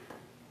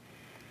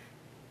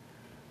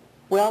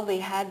 Well, they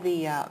had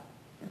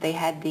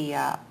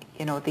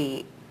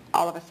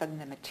all of a sudden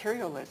the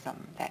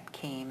materialism that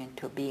came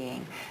into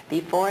being.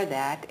 Before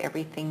that,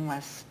 everything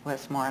was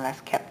more or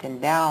less kept in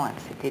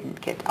balance. It didn't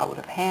get out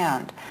of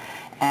hand.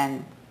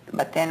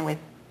 But then with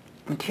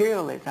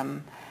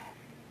materialism,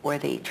 where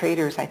the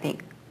traders, I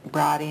think,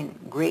 brought in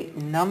great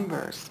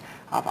numbers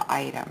of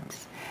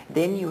items,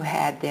 then you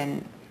had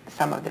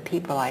some of the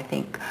people, I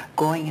think,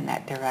 going in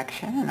that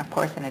direction. And of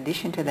course, in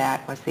addition to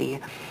that was the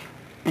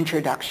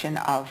introduction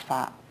of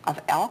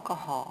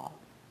alcohol.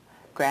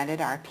 Granted,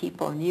 our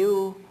people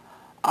knew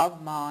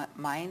of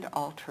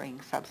mind-altering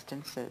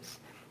substances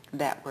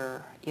that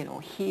were,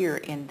 here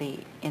in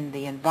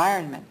the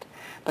environment,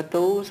 but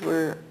those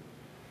were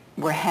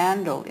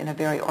handled in a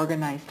very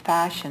organized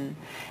fashion,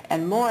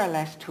 and more or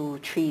less to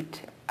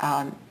treat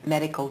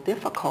medical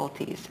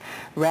difficulties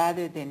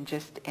rather than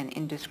just an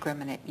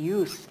indiscriminate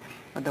use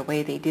of the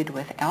way they did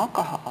with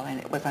alcohol. And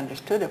it was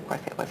understood, of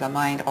course, it was a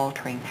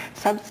mind-altering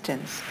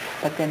substance,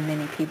 but then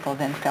many people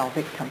then fell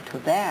victim to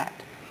that.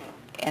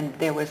 And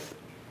there was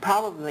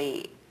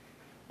probably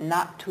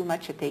not too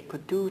much that they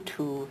could do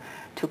to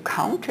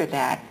counter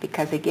that,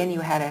 because again,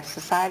 you had a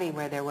society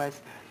where there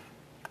was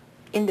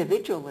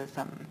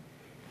individualism,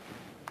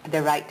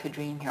 the right to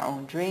dream your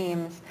own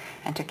dreams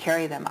and to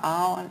carry them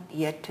out,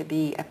 yet to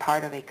be a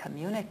part of a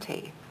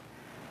community.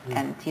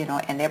 And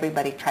and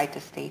everybody tried to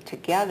stay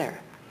together.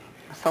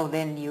 So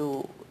then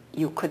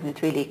you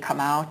couldn't really come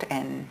out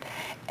and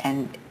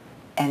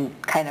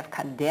kind of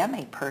condemn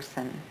a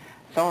person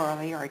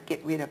thoroughly or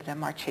get rid of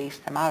them or chase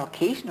them out.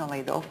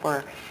 Occasionally, though,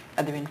 for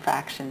other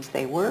infractions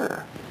they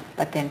were.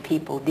 But then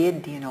people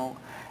did,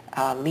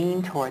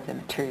 lean toward the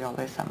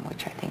materialism,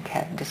 which I think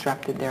had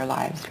disrupted their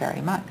lives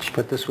very much.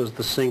 But this was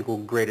the single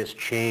greatest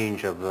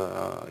change of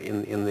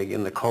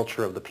in the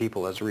culture of the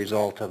people as a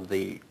result of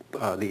the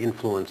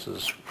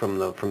influences from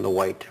the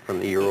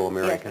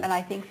Euro-American. Yes, and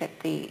I think that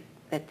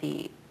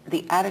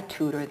the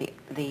attitude or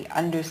the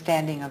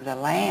understanding of the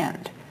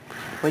land,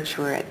 which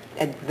were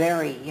at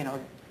very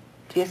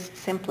just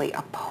simply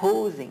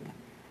opposing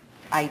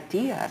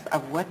ideas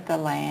of what the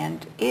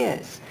land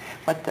is,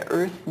 what the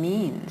earth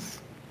means.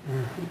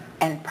 Mm-hmm.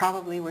 And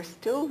probably we're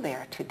still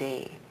there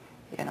today.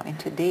 In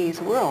today's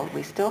world,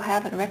 we still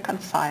haven't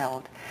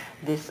reconciled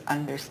this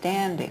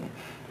understanding,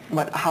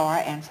 how our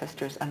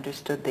ancestors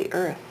understood the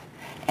earth,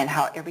 and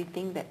how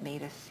everything that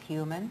made us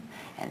human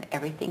and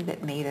everything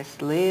that made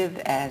us live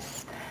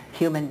as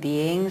human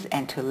beings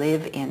and to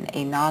live in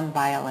a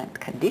nonviolent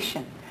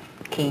condition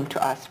came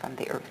to us from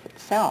the earth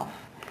itself.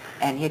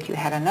 And yet you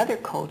had another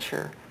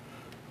culture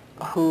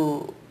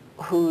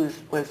whose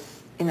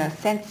was, in a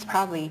sense,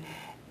 probably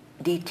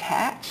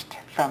detached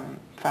from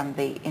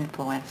the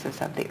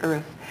influences of the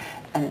earth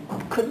and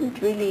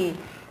couldn't really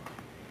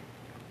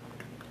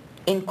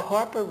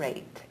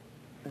incorporate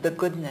the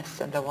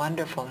goodness and the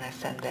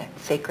wonderfulness and the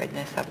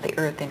sacredness of the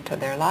earth into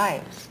their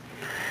lives.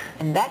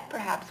 And that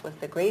perhaps was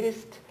the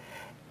greatest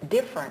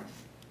difference,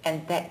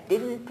 and that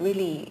didn't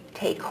really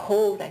take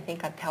hold, I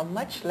think, until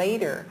much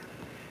later,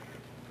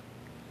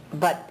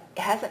 but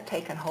it hasn't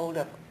taken hold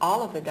of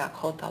all of the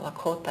Dakota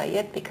Lakota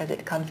yet, because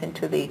it comes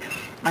into the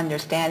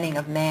understanding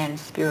of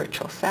man's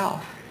spiritual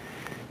self.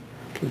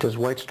 Does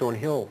Whitestone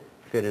Hill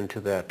fit into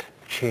that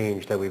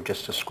change that we've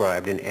just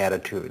described in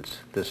attitudes,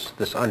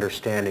 this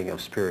understanding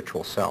of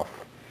spiritual self?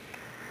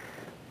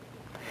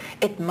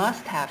 It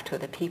must have, to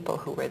the people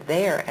who were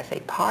there as a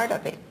part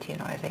of it, you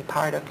know, as a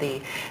part of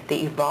the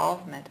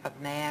evolvement of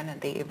man and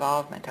the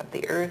evolvement of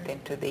the earth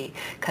into the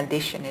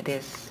condition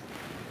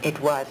it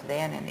was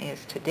then and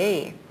is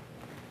today.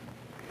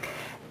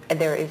 And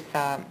there is,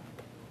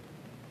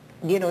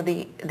 you know,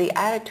 the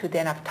attitude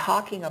then of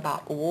talking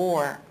about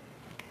war.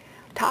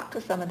 Talk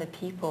to some of the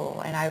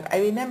people, and I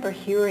remember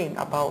hearing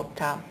about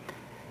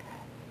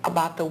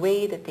the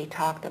way that they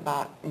talked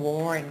about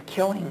war and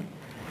killing.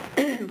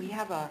 We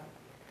have a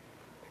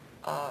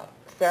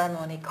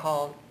ceremony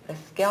called the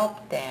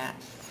scalp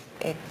dance.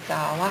 It's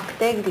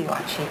Wakdegdi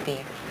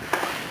Wachipi.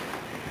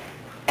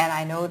 And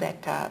I know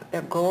that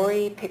there are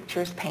gory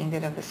pictures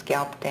painted of the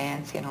scalp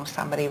dance, you know,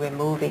 somebody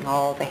removing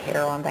all the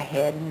hair on the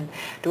head and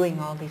doing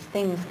all these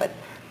things. But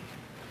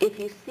if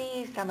you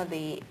see some of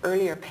the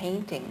earlier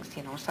paintings,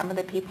 you know, some of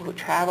the people who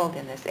traveled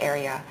in this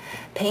area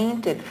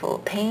painted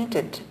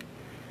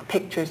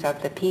pictures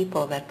of the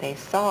people that they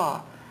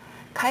saw,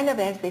 kind of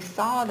as they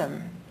saw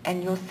them.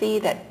 And you'll see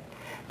that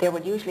there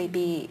would usually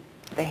be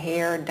the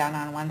hair done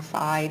on one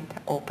side,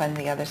 open,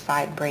 the other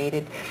side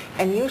braided,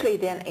 and usually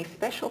then a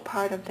special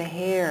part of the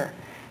hair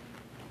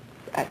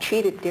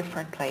treated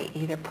differently,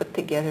 either put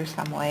together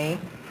some way,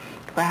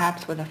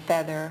 perhaps with a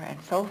feather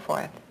and so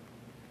forth.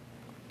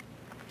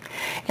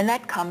 And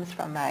that comes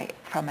from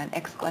an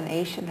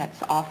explanation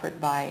that's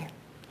offered by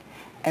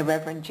a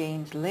Reverend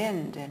James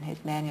Lind in his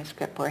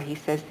manuscript, where he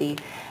says the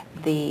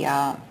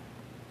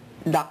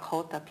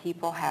Dakota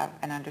people have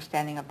an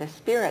understanding of the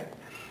spirit,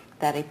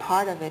 that a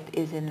part of it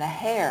is in the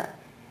hair.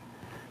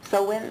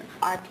 So when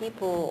our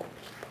people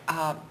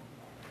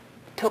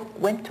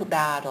went to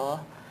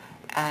battle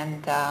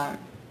and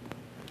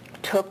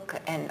took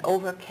and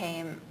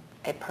overcame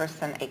a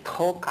person, a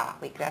koka,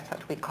 that's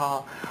what we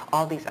call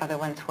all these other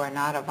ones who are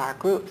not of our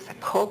groups, a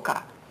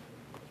koka,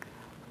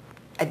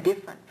 a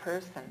different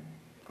person,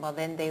 well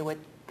then they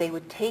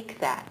would take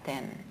that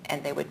then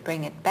and they would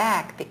bring it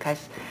back,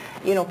 because,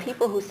 you know,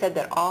 people who said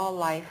that all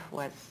life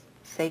was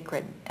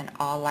sacred and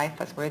all life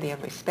was worthy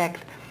of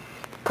respect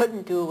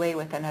couldn't do away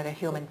with another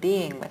human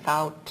being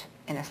without,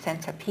 in a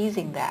sense,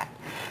 appeasing that.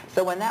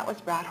 So when that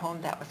was brought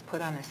home, that was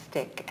put on a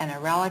stick, and a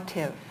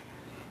relative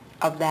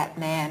of that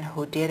man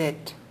who did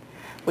it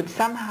would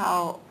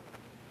somehow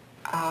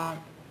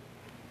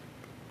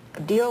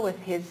deal with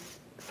his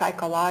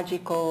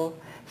psychological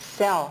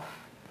self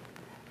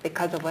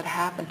because of what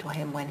happened to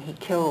him when he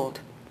killed.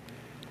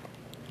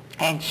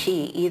 And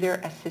she, either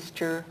a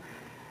sister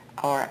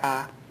or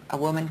a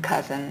woman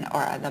cousin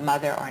or the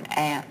mother or an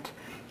aunt,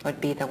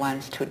 would be the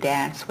ones to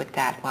dance with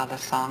that while the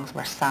songs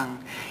were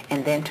sung,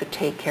 and then to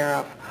take care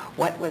of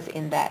what was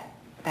in that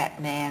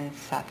man's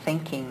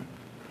thinking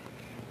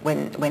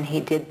when he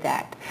did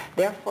that.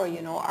 Therefore,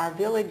 you know, our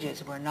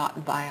villages were not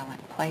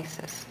violent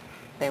places.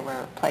 They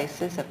were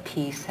places of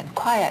peace and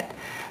quiet.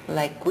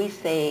 Like we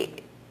say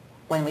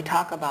when we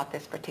talk about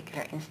this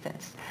particular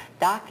instance,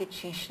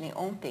 Dakichinshni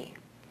Ompi.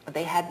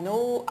 They had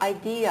no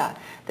idea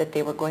that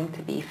they were going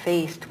to be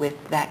faced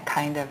with that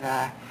kind of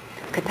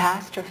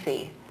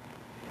catastrophe,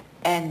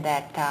 and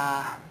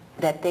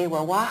that they were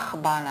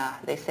wahbana,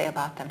 they say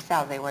about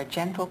themselves. They were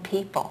gentle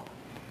people.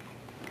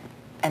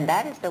 And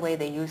that is the way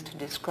they used to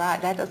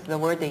describe, that is the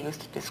word they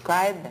used to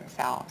describe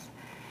themselves.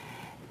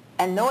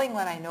 And knowing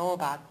what I know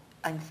about,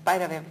 in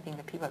spite of everything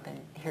the people have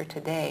been here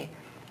today,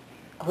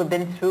 who have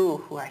been through,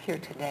 who are here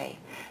today,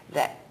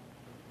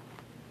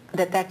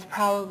 that's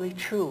probably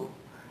true,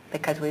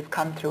 because we've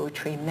come through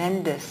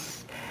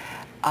tremendous,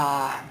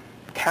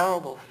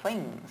 terrible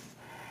things,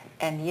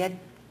 and yet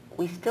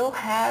we still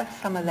have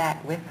some of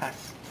that with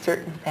us.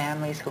 Certain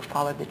families who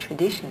follow the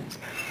traditions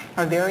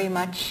are very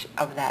much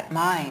of that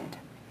mind.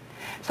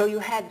 So you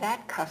had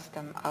that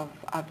custom of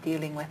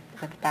dealing with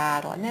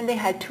battle. And then they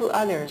had three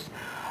others,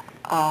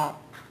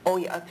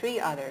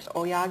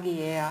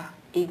 Oyagiea,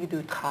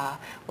 Igdutha,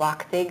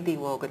 Wakdegdi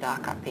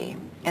Wogadakapi.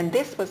 And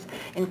this was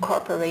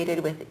incorporated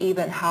with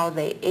even how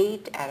they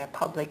ate at a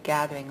public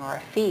gathering or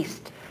a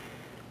feast.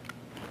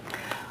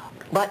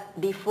 But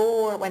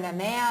before, if a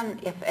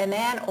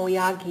man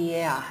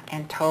Oyagiea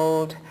and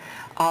told,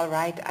 all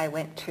right, I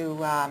went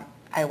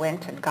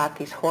and got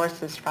these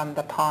horses from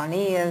the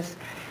Pawnees,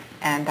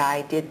 and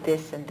I did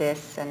this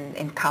and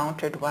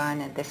encountered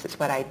one, and this is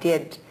what I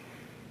did.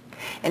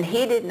 And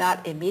he did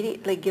not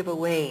immediately give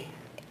away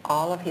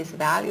all of his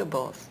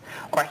valuables,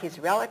 or his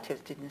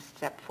relatives didn't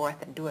step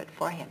forth and do it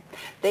for him.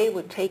 They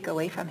would take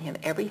away from him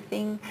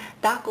everything.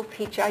 They would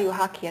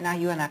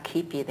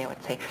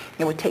say.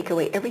 They would take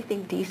away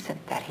everything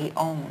decent that he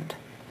owned.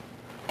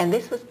 And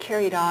this was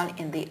carried on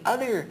in the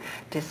other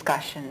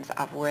discussions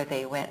of where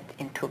they went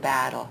into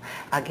battle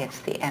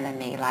against the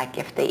enemy, like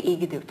if they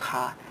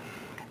igdutra,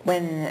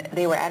 when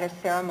they were at a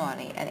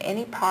ceremony and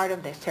any part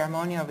of the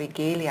ceremonial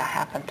regalia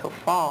happened to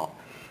fall,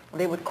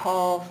 they would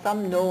call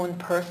some known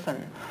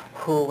person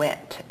who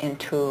went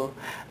into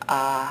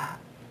an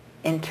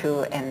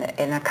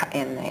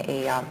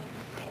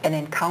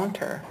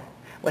encounter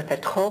with a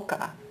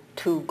troka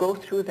to go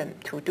through them,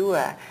 to do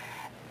a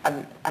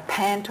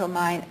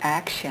pantomime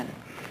action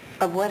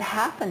of what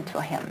happened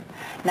to him.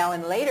 Now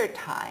in later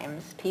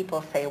times,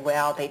 people say,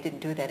 well, they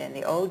didn't do that in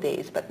the old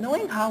days, but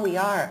knowing how we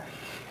are,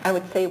 I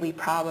would say we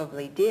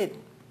probably did.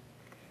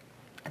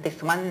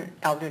 This one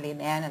elderly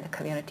man in the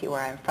community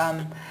where I'm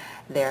from,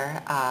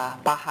 there,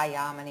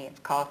 Bahayamani, it's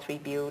called Three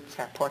Buttes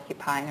or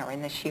Porcupine or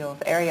in the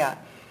Shields area,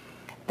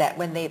 that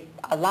when they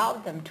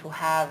allowed them to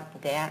have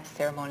dance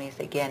ceremonies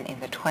again in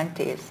the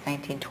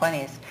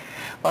 1920s,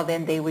 well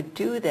then they would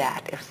do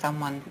that if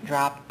someone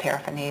dropped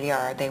paraphernalia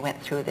or they went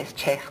through this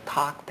chech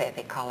takpe,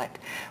 they call it,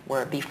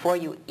 where before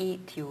you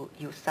eat, you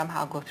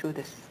somehow go through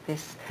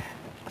this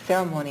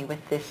ceremony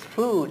with this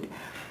food.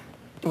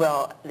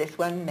 Well, this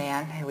one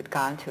man who had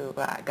gone to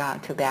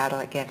battle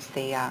against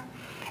the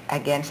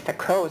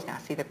Crows. Now,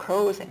 see, the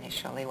Crows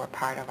initially were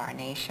part of our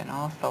nation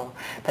also,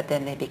 but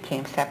then they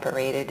became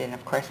separated, and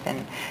of course,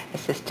 then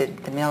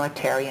assisted the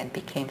military and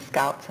became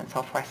scouts and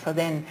so forth. So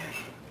then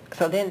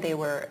they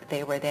were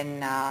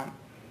then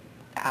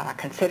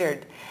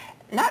considered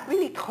not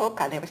really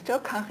troka. They were still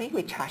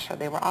kanriwichasha.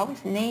 They were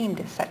always named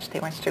as such. They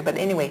weren't strict, but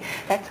anyway,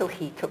 that's who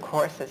he took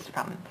horses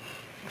from.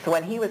 So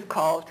when he was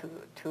called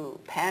to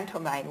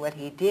pantomime what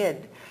he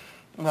did,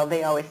 well,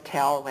 they always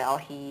tell, well,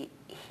 he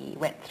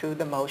went through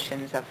the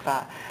motions of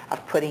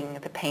putting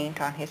the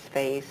paint on his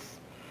face,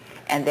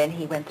 and then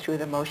he went through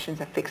the motions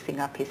of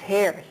fixing up his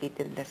hair. He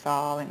did this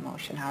all in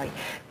motion, how he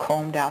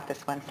combed out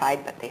this one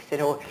side, but they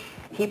said, oh,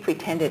 he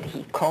pretended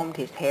he combed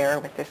his hair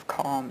with this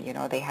comb. You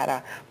know, they had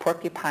a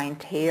porcupine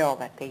tail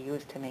that they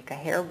used to make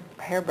a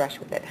hairbrush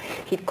with it.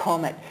 He'd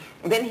comb it.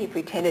 Then he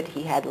pretended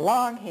he had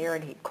long hair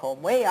and he'd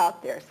comb way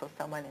out there, so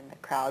someone in the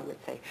crowd would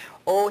say,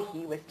 oh,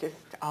 he was just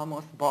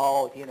almost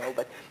bald, you know.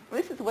 But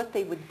this is what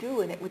they would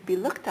do, and it would be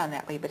looked on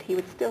that way, but he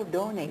would still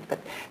donate. But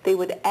they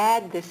would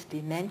add this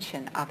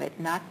dimension of it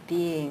not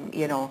being,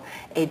 you know,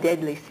 a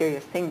deadly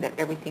serious thing, that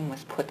everything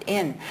was put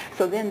in.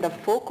 So then the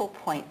focal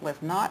point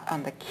was not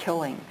on the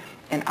killing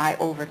and I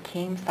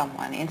overcame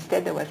someone.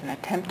 Instead, there was an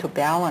attempt to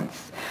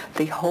balance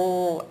the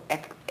whole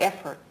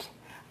effort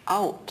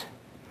out.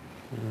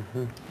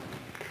 Mm-hmm.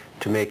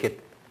 To make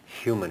it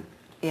human.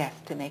 Yes,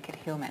 to make it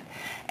human.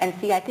 And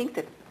see, I think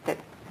that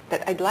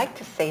I'd like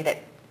to say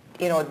that,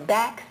 you know,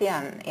 back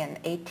then in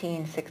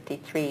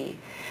 1863,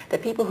 the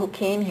people who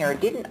came here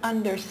didn't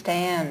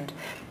understand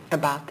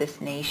about this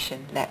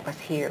nation that was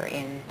here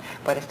in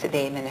what is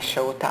today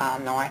Minnesota,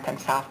 North and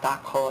South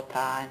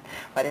Dakota, and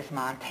what is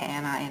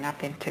Montana, and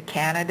up into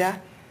Canada.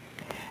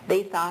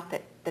 They thought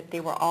that they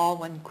were all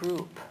one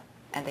group,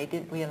 and they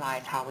didn't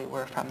realize how we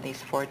were from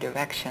these four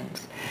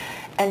directions.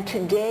 And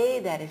today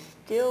that is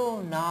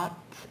still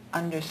not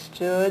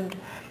understood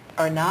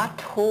or not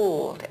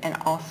told, and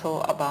also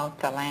about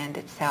the land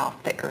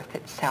itself, the earth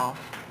itself.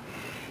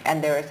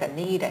 And there is a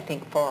need, I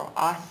think, for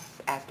us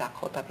as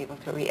Dakota people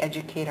to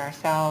re-educate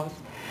ourselves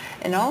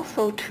and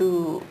also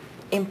to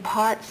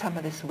impart some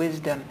of this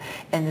wisdom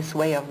and this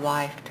way of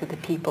life to the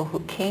people who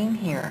came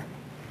here.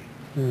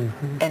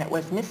 Mm-hmm. And it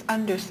was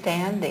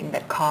misunderstanding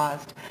that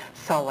caused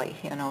Sully,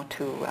 you know,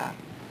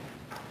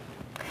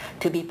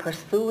 to be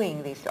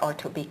pursuing these, or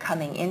to be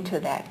coming into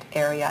that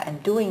area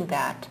and doing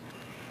that.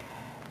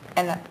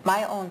 And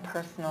my own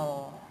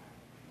personal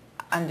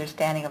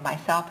understanding of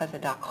myself as a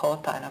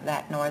Dakota and of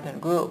that northern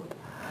group,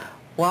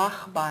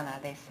 Wachbana,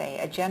 they say,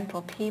 a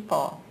gentle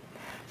people.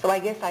 So I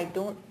guess I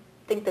don't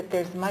think that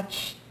there's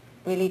much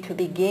really to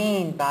be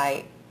gained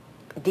by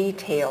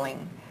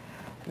detailing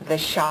the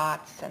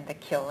shots and the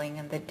killing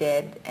and the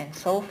dead and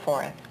so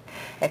forth,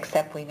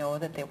 except we know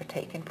that they were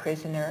taken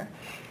prisoner.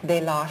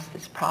 They lost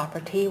this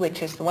property,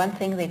 which is one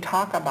thing they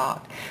talk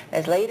about.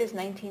 As late as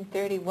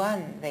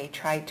 1931, they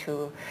tried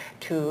to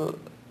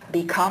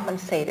be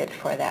compensated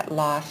for that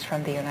loss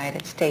from the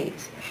United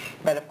States.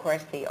 But of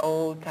course the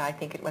old, I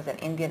think it was an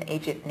Indian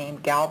agent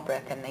named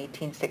Galbraith in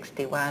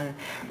 1861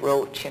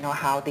 wrote, you know,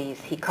 how these,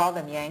 he called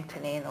them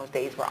Yanktonais in those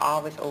days, were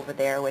always over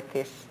there with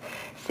this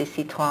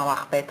Sisituan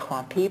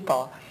Wachbetron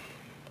people,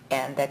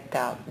 and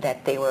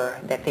that they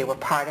were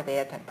part of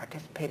it and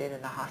participated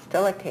in the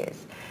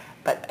hostilities.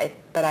 But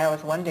I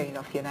always wonder, you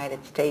know, if the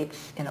United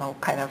States, you know,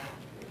 kind of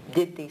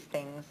did these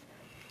things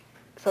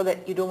so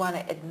that you don't want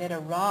to admit a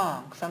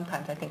wrong.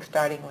 Sometimes I think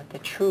starting with the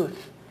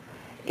truth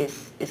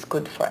is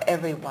good for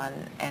everyone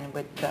and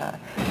would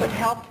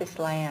help this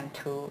land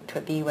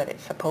to be what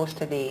it's supposed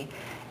to be,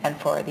 and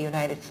for the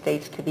United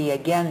States to be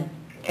again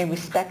a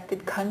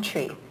respected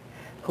country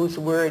whose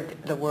word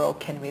the world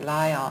can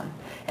rely on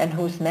and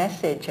whose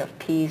message of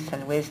peace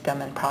and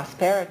wisdom and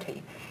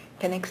prosperity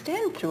can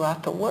extend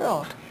throughout the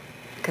world.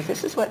 Because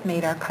this is what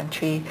made our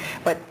country,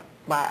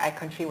 why our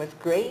country was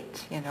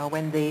great, you know,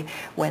 when the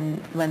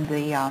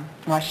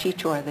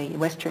Washito, or the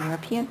Western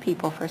European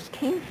people, first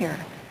came here.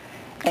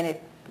 And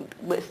it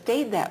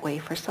stayed that way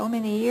for so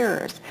many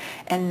years.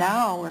 And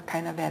now we're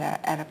kind of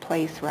at a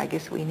place where I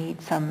guess we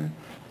need some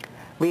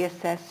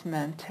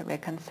reassessment,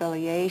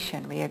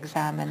 reconciliation,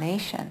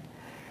 reexamination,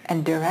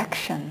 and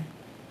direction.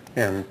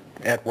 And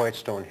at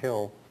Whitestone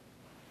Hill,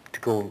 to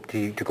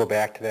go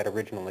back to that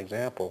original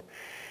example,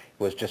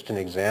 was just an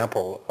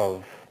example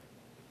of,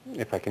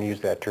 if I can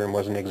use that term,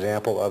 was an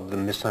example of the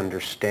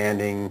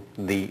misunderstanding,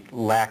 the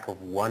lack of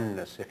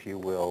oneness, if you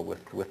will,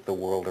 with the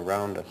world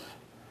around us,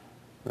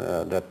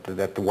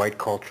 that the white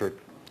culture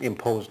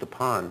imposed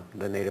upon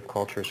the native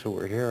cultures who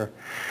were here.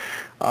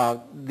 As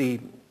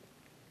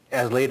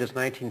late as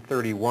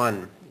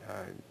 1931,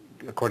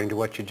 according to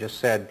what you just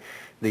said,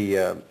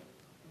 the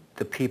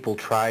people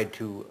tried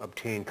to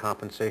obtain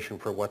compensation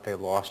for what they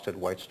lost at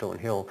Whitestone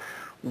Hill.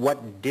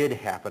 What did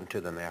happen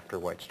to them after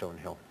Whitestone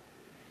Hill?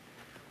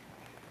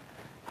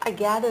 I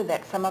gather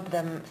that some of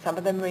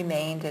them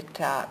remained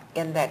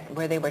in that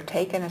where they were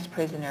taken as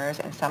prisoners,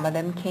 and some of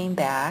them came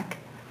back.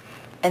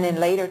 And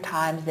in later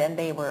times, then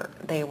they were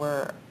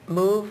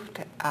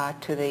moved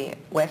to the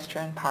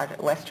western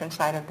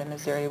side of the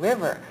Missouri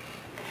River.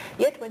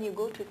 Yet when you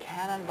go to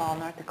Cannonball,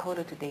 North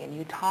Dakota today, and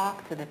you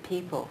talk to the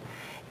people,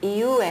 they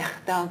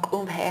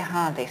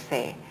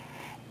say,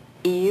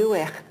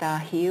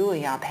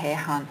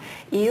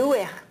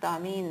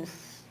 means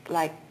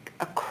like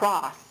a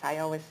cross. I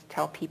always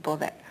tell people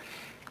that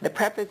the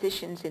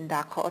prepositions in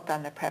Dakota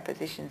and the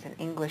prepositions in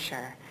English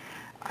are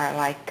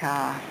like,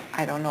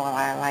 I don't know,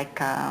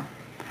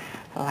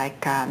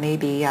 like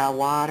maybe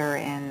water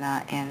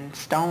and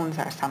stones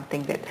or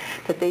something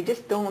that they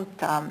just don't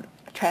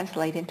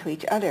translate into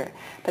each other.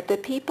 But the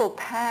people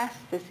pass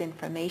this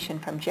information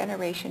from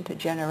generation to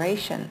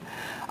generation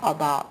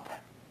about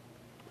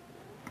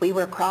we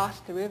were across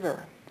the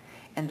river,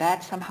 and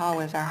that somehow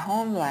is our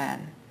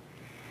homeland.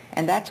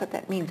 And that's what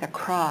that means,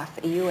 across,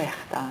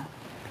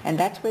 and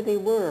that's where they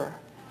were.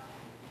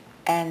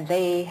 And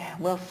they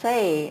will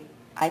say,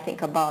 I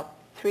think about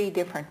 3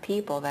 different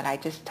people that I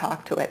just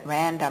talked to at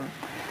random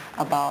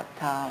about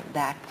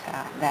that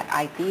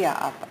idea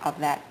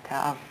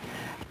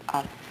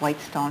of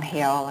Whitestone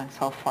Hill and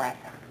so forth.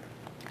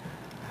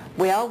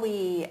 Well,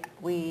 we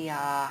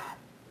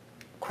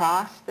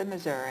crossed the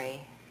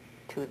Missouri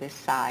to this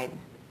side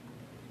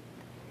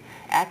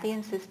at the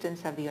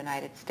insistence of the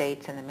United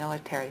States and the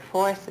military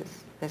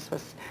forces. This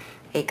was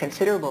a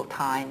considerable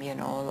time, you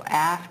know,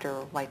 after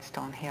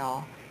Whitestone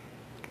Hill.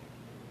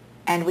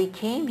 And we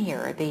came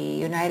here. The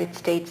United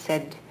States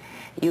said,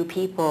 you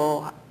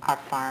people are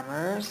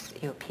farmers,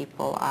 you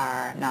people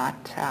are not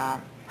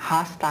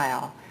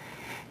hostile.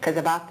 Because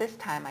about this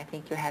time, I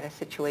think you had a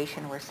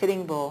situation where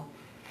Sitting Bull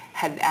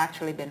had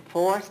actually been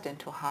forced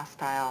into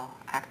hostile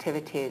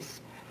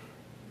activities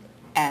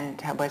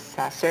and was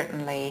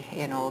certainly,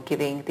 you know,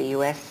 giving the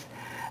U.S.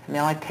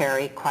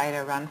 military quite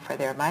a run for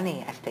their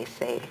money, as they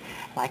say.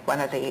 Like one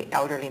of the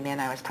elderly men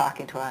I was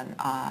talking to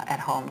at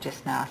home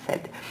just now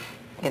said,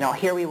 you know,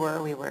 here we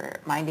were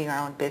minding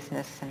our own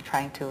business and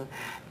trying to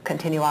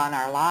continue on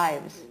our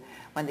lives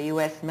when the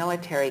U.S.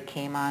 military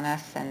came on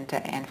us and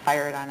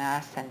fired on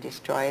us and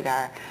destroyed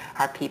our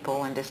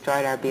people and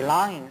destroyed our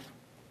belongings.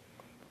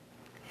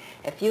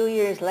 A few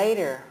years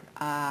later,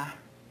 a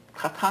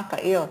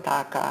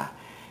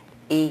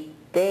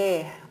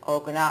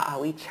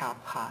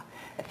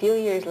few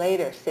years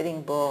later,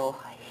 Sitting Bull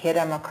hit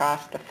him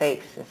across the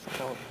face. This is a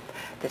little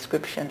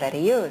description that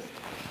he used.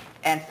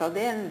 And so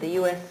then the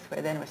U.S.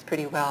 then was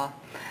pretty well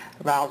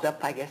riled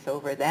up, I guess,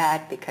 over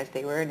that, because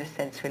they were, in a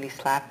sense, really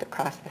slapped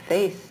across the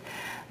face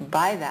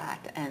by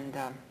that.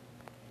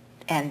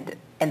 And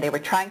they were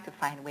trying to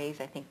find ways,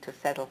 I think, to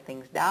settle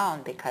things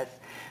down, because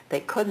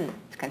they couldn't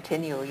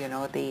continue, you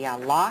know, the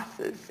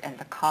losses and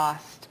the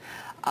cost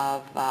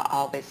of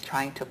always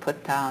trying to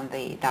put down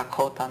the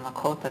Dakota and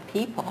Lakota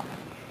people.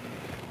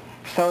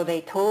 So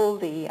they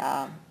told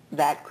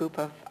that group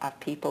of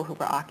people who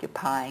were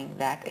occupying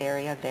that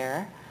area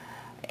there,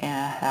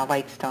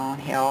 Whitestone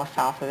Hill,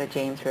 south of the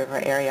James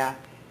River area,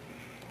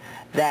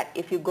 that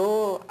if you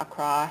go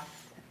across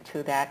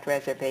to that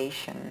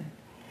reservation,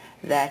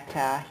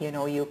 that you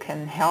know, you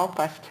can help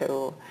us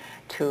to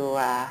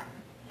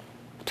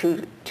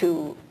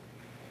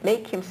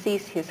make him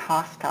cease his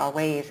hostile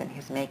ways and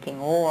his making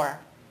war.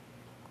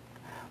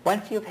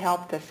 Once you've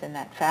helped us in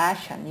that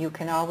fashion, you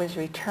can always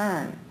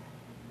return.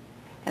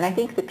 And I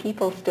think the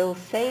people still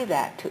say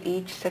that to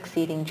each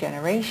succeeding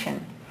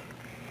generation.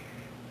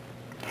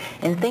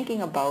 In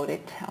thinking about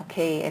it,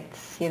 okay,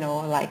 it's, you know,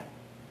 like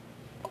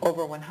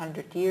over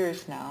 100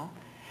 years now,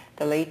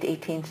 the late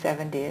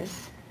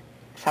 1870s,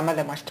 Some of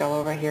them are still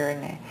over here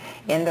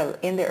in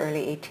the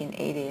early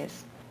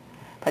 1880s.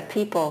 But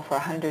people for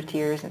 100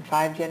 years and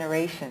 5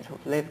 generations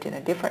who've lived in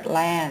a different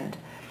land,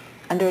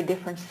 under a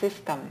different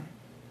system,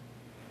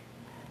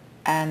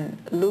 and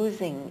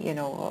losing,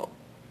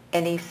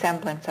 any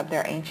semblance of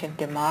their ancient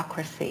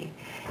democracy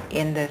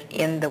in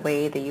the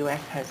way the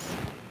U.S.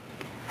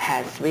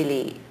 has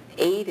really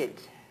aided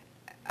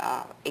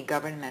a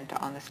government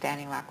on the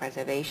Standing Rock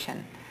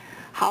Reservation.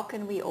 How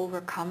can we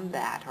overcome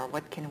that, or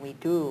what can we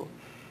do?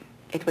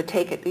 It would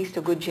take at least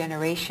a good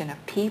generation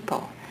of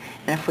people,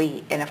 and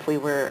if we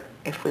were,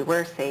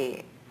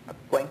 say,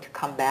 going to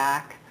come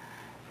back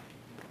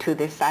to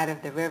this side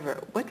of the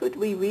river, what would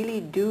we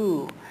really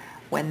do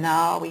when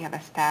now we have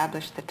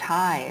established the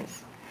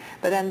ties?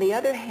 But on the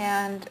other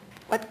hand,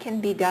 what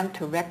can be done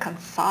to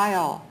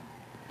reconcile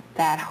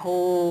that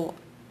whole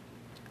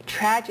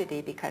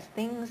tragedy? Because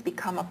things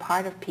become a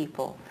part of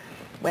people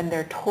when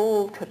they're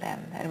told to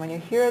them. And when you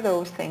hear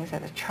those things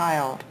as a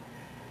child,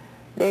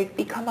 they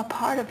become a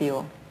part of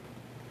you.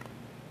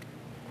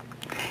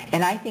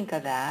 And I think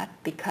of that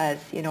because,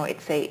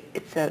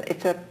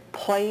 it's a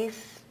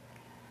place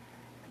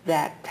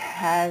that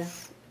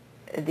has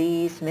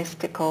these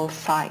mystical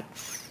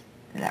sites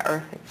in the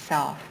earth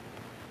itself.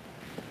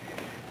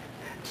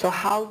 So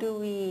how do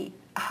we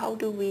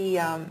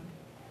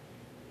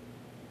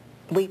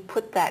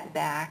put that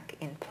back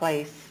in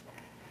place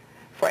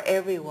for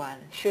everyone?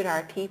 Should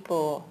our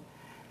people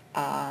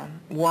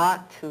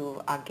want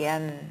to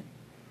again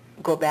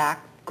go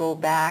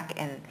back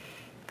and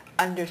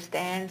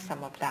understand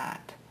some of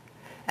that,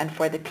 and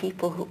for the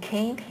people who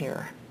came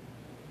here,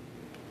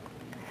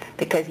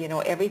 because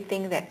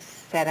everything that's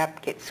set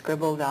up gets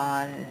scribbled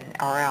on,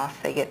 or else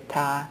they get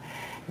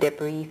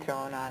debris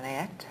thrown on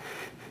it.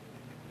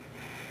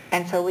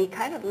 And so we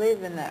kind of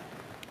live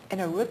in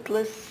a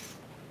rootless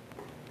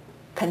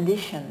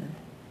condition.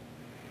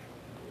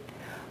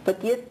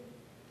 But yet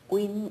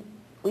we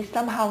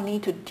somehow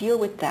need to deal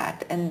with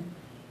that. And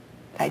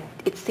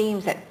it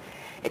seems that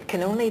it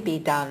can only be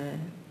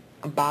done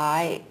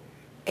by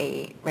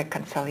a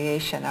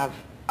reconciliation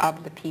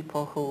of the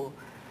people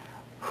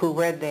who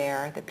were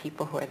there, the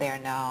people who are there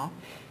now,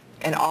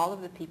 and all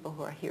of the people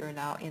who are here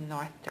now in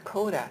North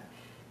Dakota,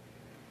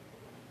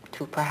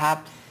 to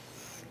perhaps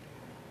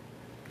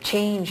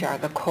change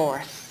the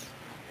course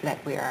that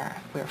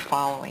we're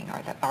following,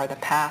 or the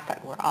path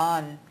that we're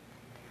on,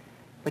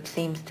 which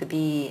seems to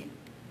be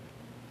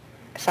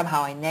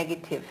somehow a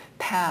negative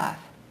path.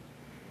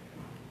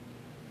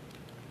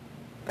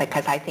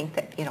 Because I think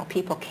that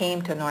people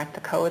came to North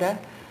Dakota,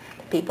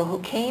 the people who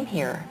came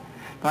here,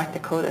 North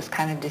Dakota is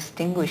kind of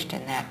distinguished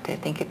in that. I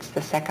think it's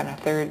the second or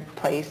third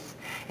place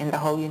in the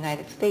whole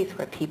United States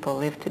where people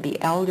live to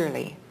be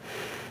elderly.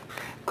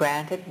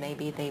 Granted,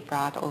 maybe they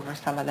brought over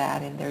some of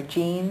that in their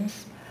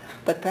genes,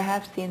 but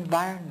perhaps the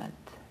environment.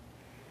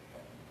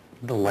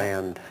 The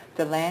land.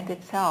 The land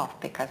itself,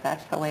 because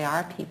that's the way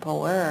our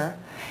people were.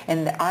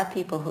 And our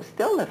people who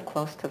still live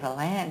close to the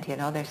land,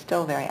 they're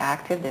still very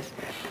active. This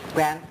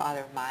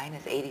grandfather of mine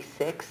is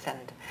 86, and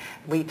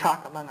we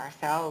talk among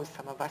ourselves,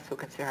 some of us who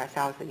consider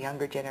ourselves the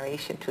younger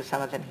generation, to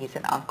some of them he's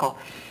an uncle.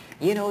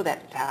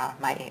 That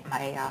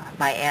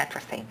my aunt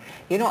was saying,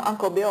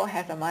 Uncle Bill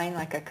has a mind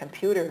like a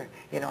computer,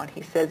 and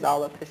he says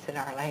all of this in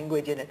our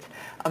language, and it's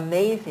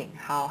amazing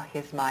how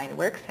his mind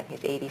works, and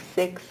he's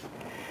 86.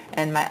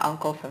 And my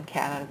uncle from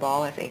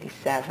Cannonball is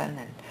 87,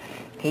 and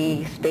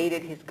he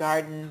spaded his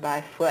garden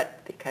by foot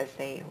because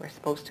they were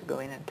supposed to go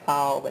in and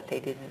plow, but they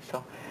didn't.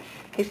 So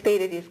he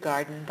spaded his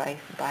garden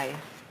by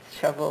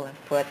shovel and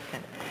foot,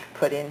 and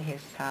put in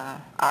his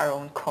our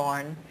own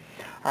corn,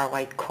 our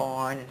white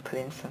corn, and put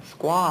in some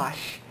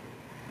squash.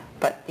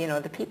 But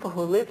the people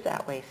who live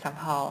that way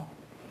somehow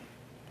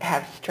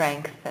have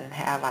strength and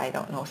have, I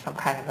don't know, some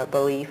kind of a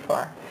belief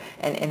or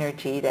an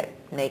energy that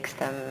makes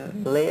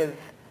them live.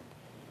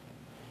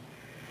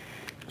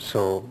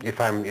 So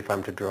if I'm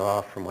to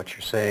draw from what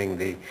you're saying,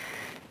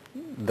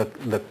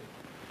 the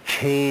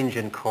change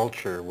in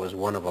culture was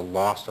one of a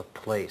loss of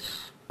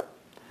place,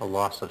 a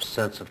loss of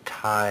sense of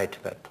tie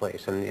to that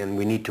place, and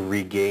we need to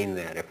regain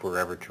that if we're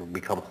ever to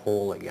become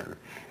whole again.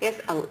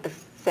 Yes, a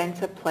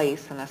sense of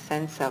place and a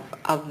sense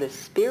of the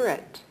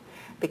spirit,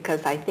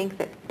 because I think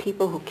that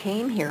people who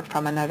came here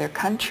from another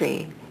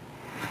country,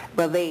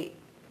 well, they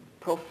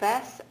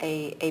profess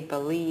a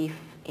belief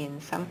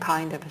in some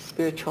kind of a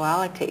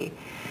spirituality.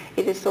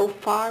 It is so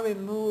far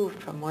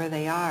removed from where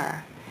they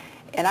are.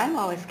 And I'm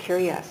always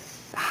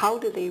curious, how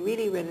do they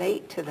really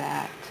relate to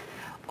that?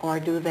 Or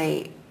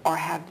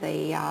have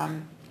they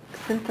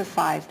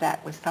synthesized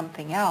that with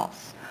something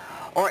else?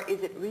 Or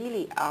is it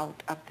really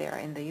out up there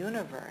in the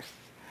universe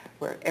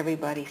where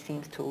everybody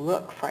seems to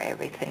look for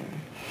everything?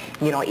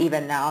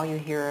 Even now you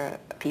hear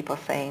people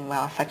saying,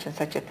 well, such and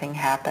such a thing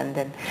happened,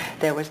 and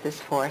there was this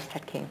force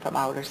that came from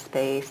outer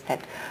space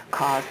that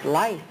caused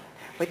life,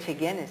 which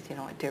again is,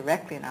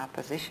 directly in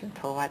opposition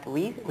to what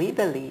we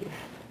believe.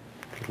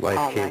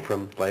 Life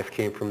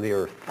came from the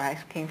earth.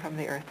 Life came from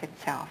the earth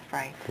itself,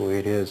 right? The way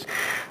it is.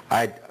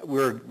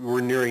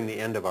 We're nearing the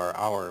end of our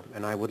hour,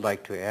 and I would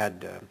like to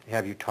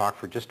have you talk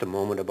for just a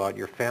moment about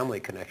your family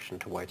connection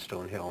to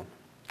Whitestone Hill.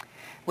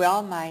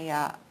 Well,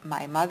 my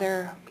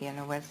mother,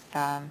 was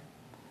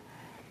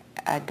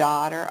a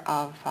daughter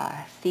of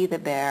Si the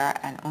Bear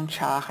and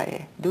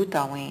Unchare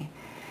Dutawi.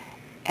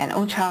 And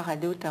Unchare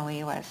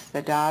Dutawi was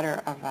the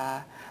daughter of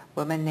a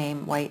woman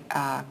named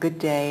Good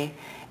Day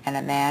and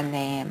a man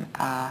named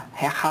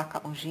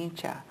Hechaka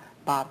Unjincha,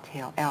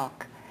 Bobtail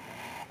Elk.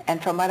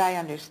 And from what I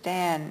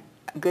understand,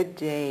 Good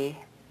Day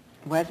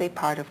was a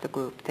part of the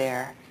group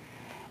there.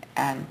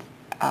 And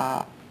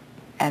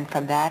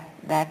from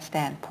that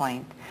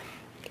standpoint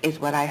is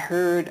what I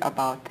heard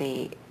about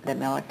the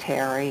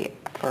military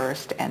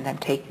first and then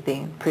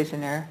taking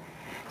prisoner,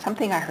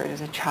 something I heard as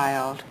a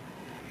child,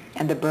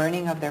 and the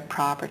burning of their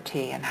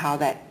property and how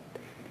that,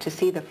 to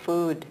see the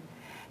food,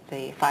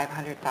 the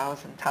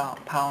 500,000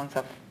 pounds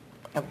of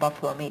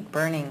buffalo meat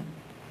burning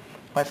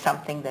was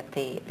something that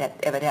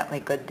evidently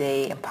Good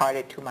Day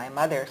imparted to my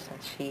mother,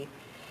 since she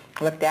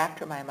looked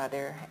after my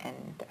mother,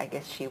 and I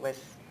guess she was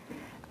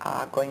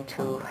going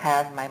to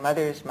have my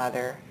mother's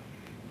mother.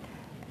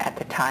 At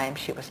the time,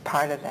 she was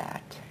part of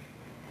that.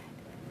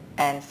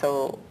 And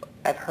so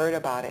I've heard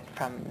about it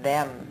from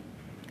them,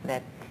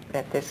 that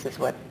this is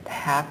what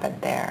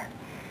happened there.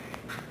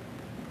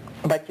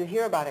 But you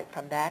hear about it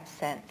from that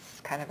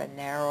sense, kind of a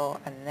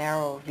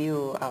narrow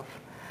view of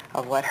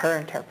what her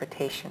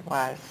interpretation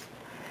was.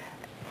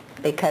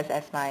 Because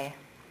as my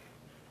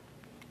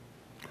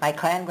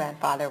clan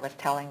grandfather was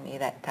telling me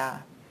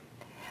that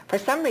for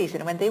some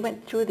reason, when they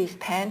went through these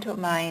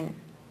pantomime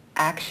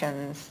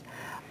actions,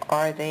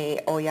 or the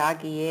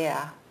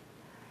Oyagiea,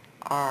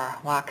 or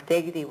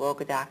Wakdegdi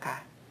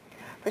Wogadaka,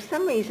 for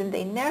some reason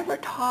they never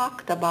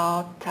talked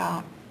about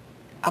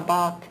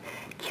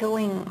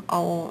killing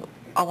a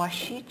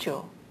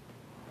Washicho,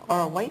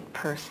 or a white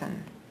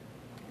person.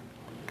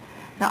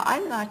 Now,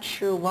 I'm not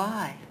sure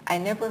why. I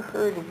never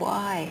heard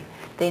why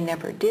they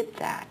never did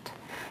that.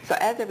 So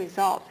as a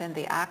result, then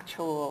the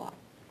actual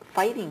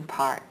fighting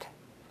part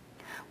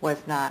was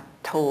not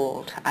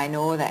told. I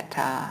know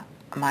that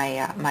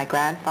my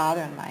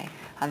grandfather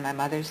on my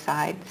mother's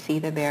side, Si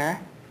the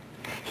Bear,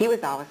 he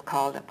was always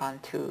called upon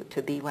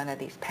to be one of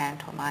these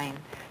pantomime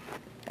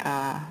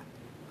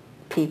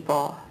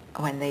people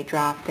when they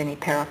dropped any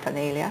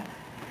paraphernalia.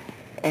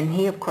 And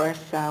he, of course,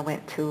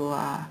 went to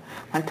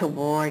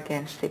war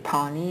against the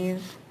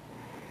Pawnees.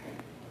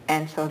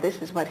 And so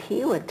this is what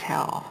he would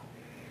tell.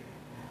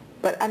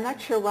 But I'm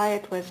not sure why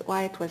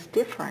it was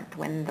different.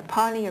 When the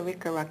Pawnee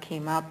Arikara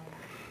came up,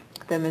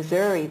 the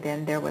Missouri,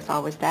 then there was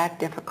always that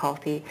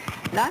difficulty,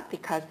 not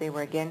because they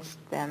were against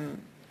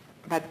them,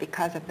 but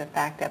because of the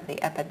fact of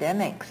the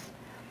epidemics.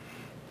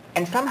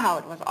 And somehow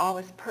it was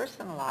always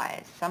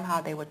personalized. Somehow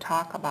they would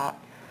talk about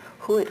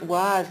who it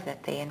was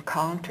that they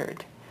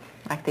encountered.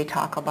 Like they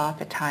talk about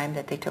the time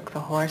that they took the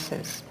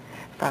horses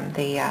from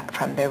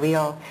the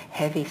real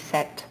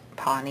heavy-set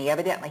Pawnee.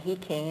 Evidently he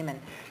came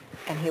and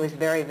he was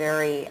very,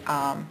 very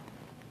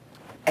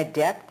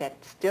adept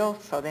at still,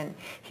 so then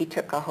he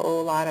took a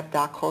whole lot of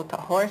Dakota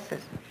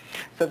horses.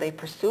 So they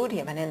pursued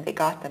him and then they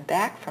got them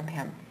back from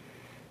him.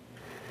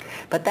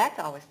 But that's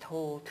always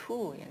told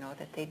too,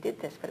 that they did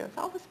this, but it was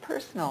always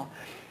personal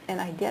and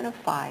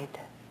identified.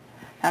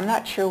 I'm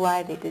not sure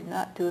why they did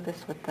not do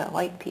this with the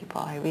white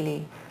people.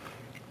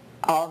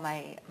 All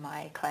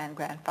my clan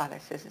grandfather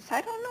says,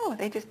 I don't know,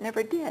 they just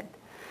never did.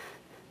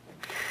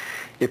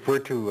 If we're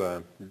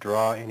to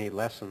draw any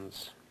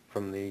lessons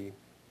from the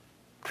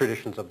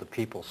traditions of the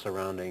people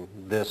surrounding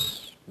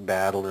this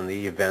battle and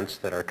the events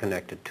that are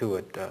connected to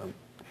it,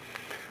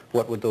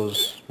 what would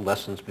those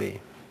lessons be?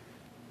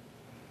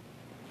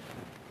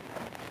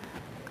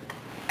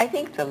 I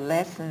think the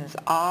lessons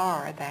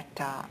are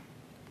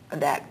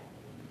that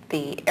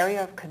the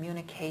area of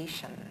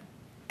communication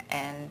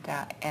and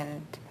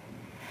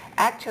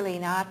actually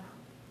not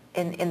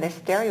in the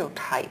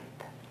stereotype.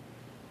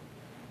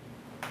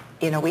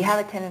 We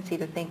have a tendency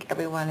to think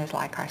everyone is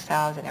like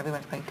ourselves and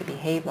everyone's going to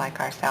behave like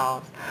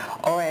ourselves.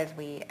 Or as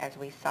we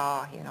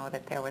saw,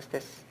 that there was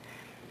this,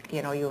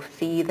 you'll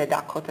see the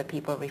Dakota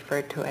people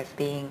referred to as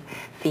being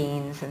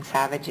fiends and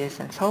savages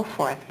and so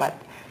forth,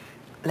 but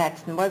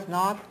that was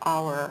not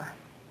our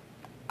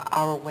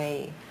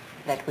way,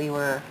 that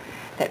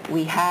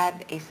we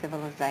had a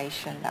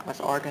civilization that was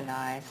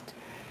organized,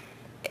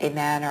 a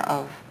manner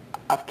of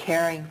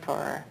caring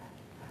for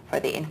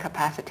the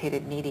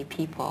incapacitated, needy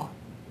people,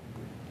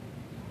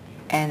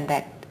 and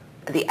that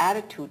the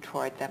attitude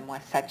toward them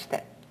was such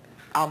that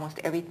almost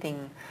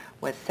everything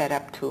was set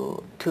up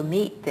to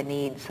meet the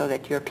needs so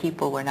that your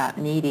people were not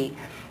needy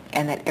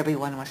and that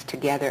everyone was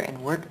together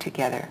and worked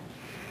together.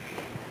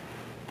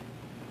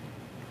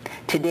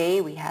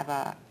 Today we have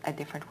a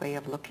different way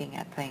of looking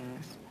at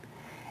things.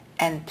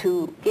 And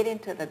to get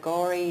into the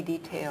gory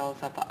details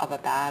of a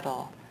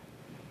battle,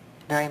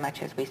 very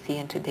much as we see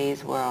in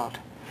today's world,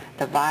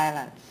 the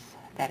violence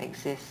that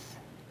exists,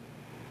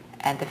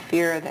 and the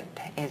fear that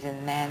is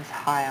in man's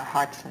higher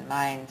hearts and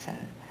minds and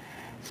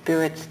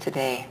spirits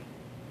today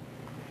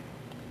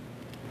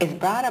is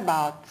brought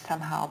about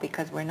somehow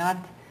because we're not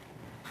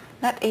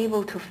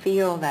able to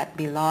feel that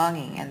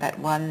belonging and that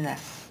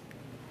oneness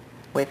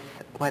with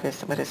what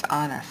is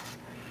on us.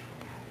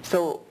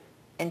 So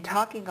in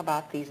talking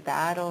about these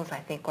battles, I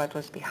think what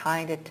was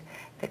behind it,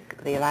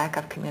 the lack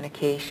of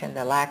communication,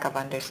 the lack of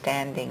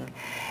understanding,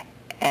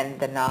 and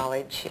the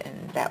knowledge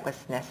and that was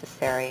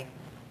necessary,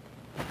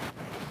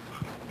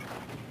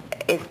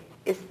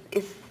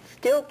 is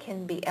still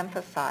can be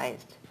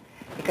emphasized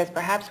because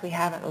perhaps we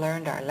haven't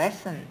learned our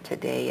lesson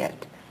today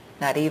yet,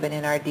 not even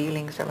in our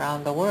dealings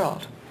around the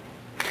world.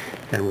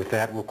 And with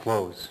that, we'll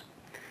close.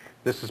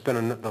 This has been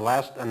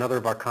another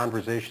of our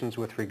conversations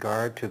with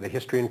regard to the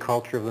history and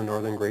culture of the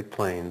Northern Great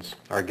Plains.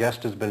 Our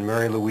guest has been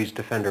Mary Louise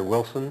Defender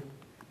Wilson.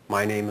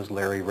 My name is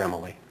Larry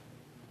Remley.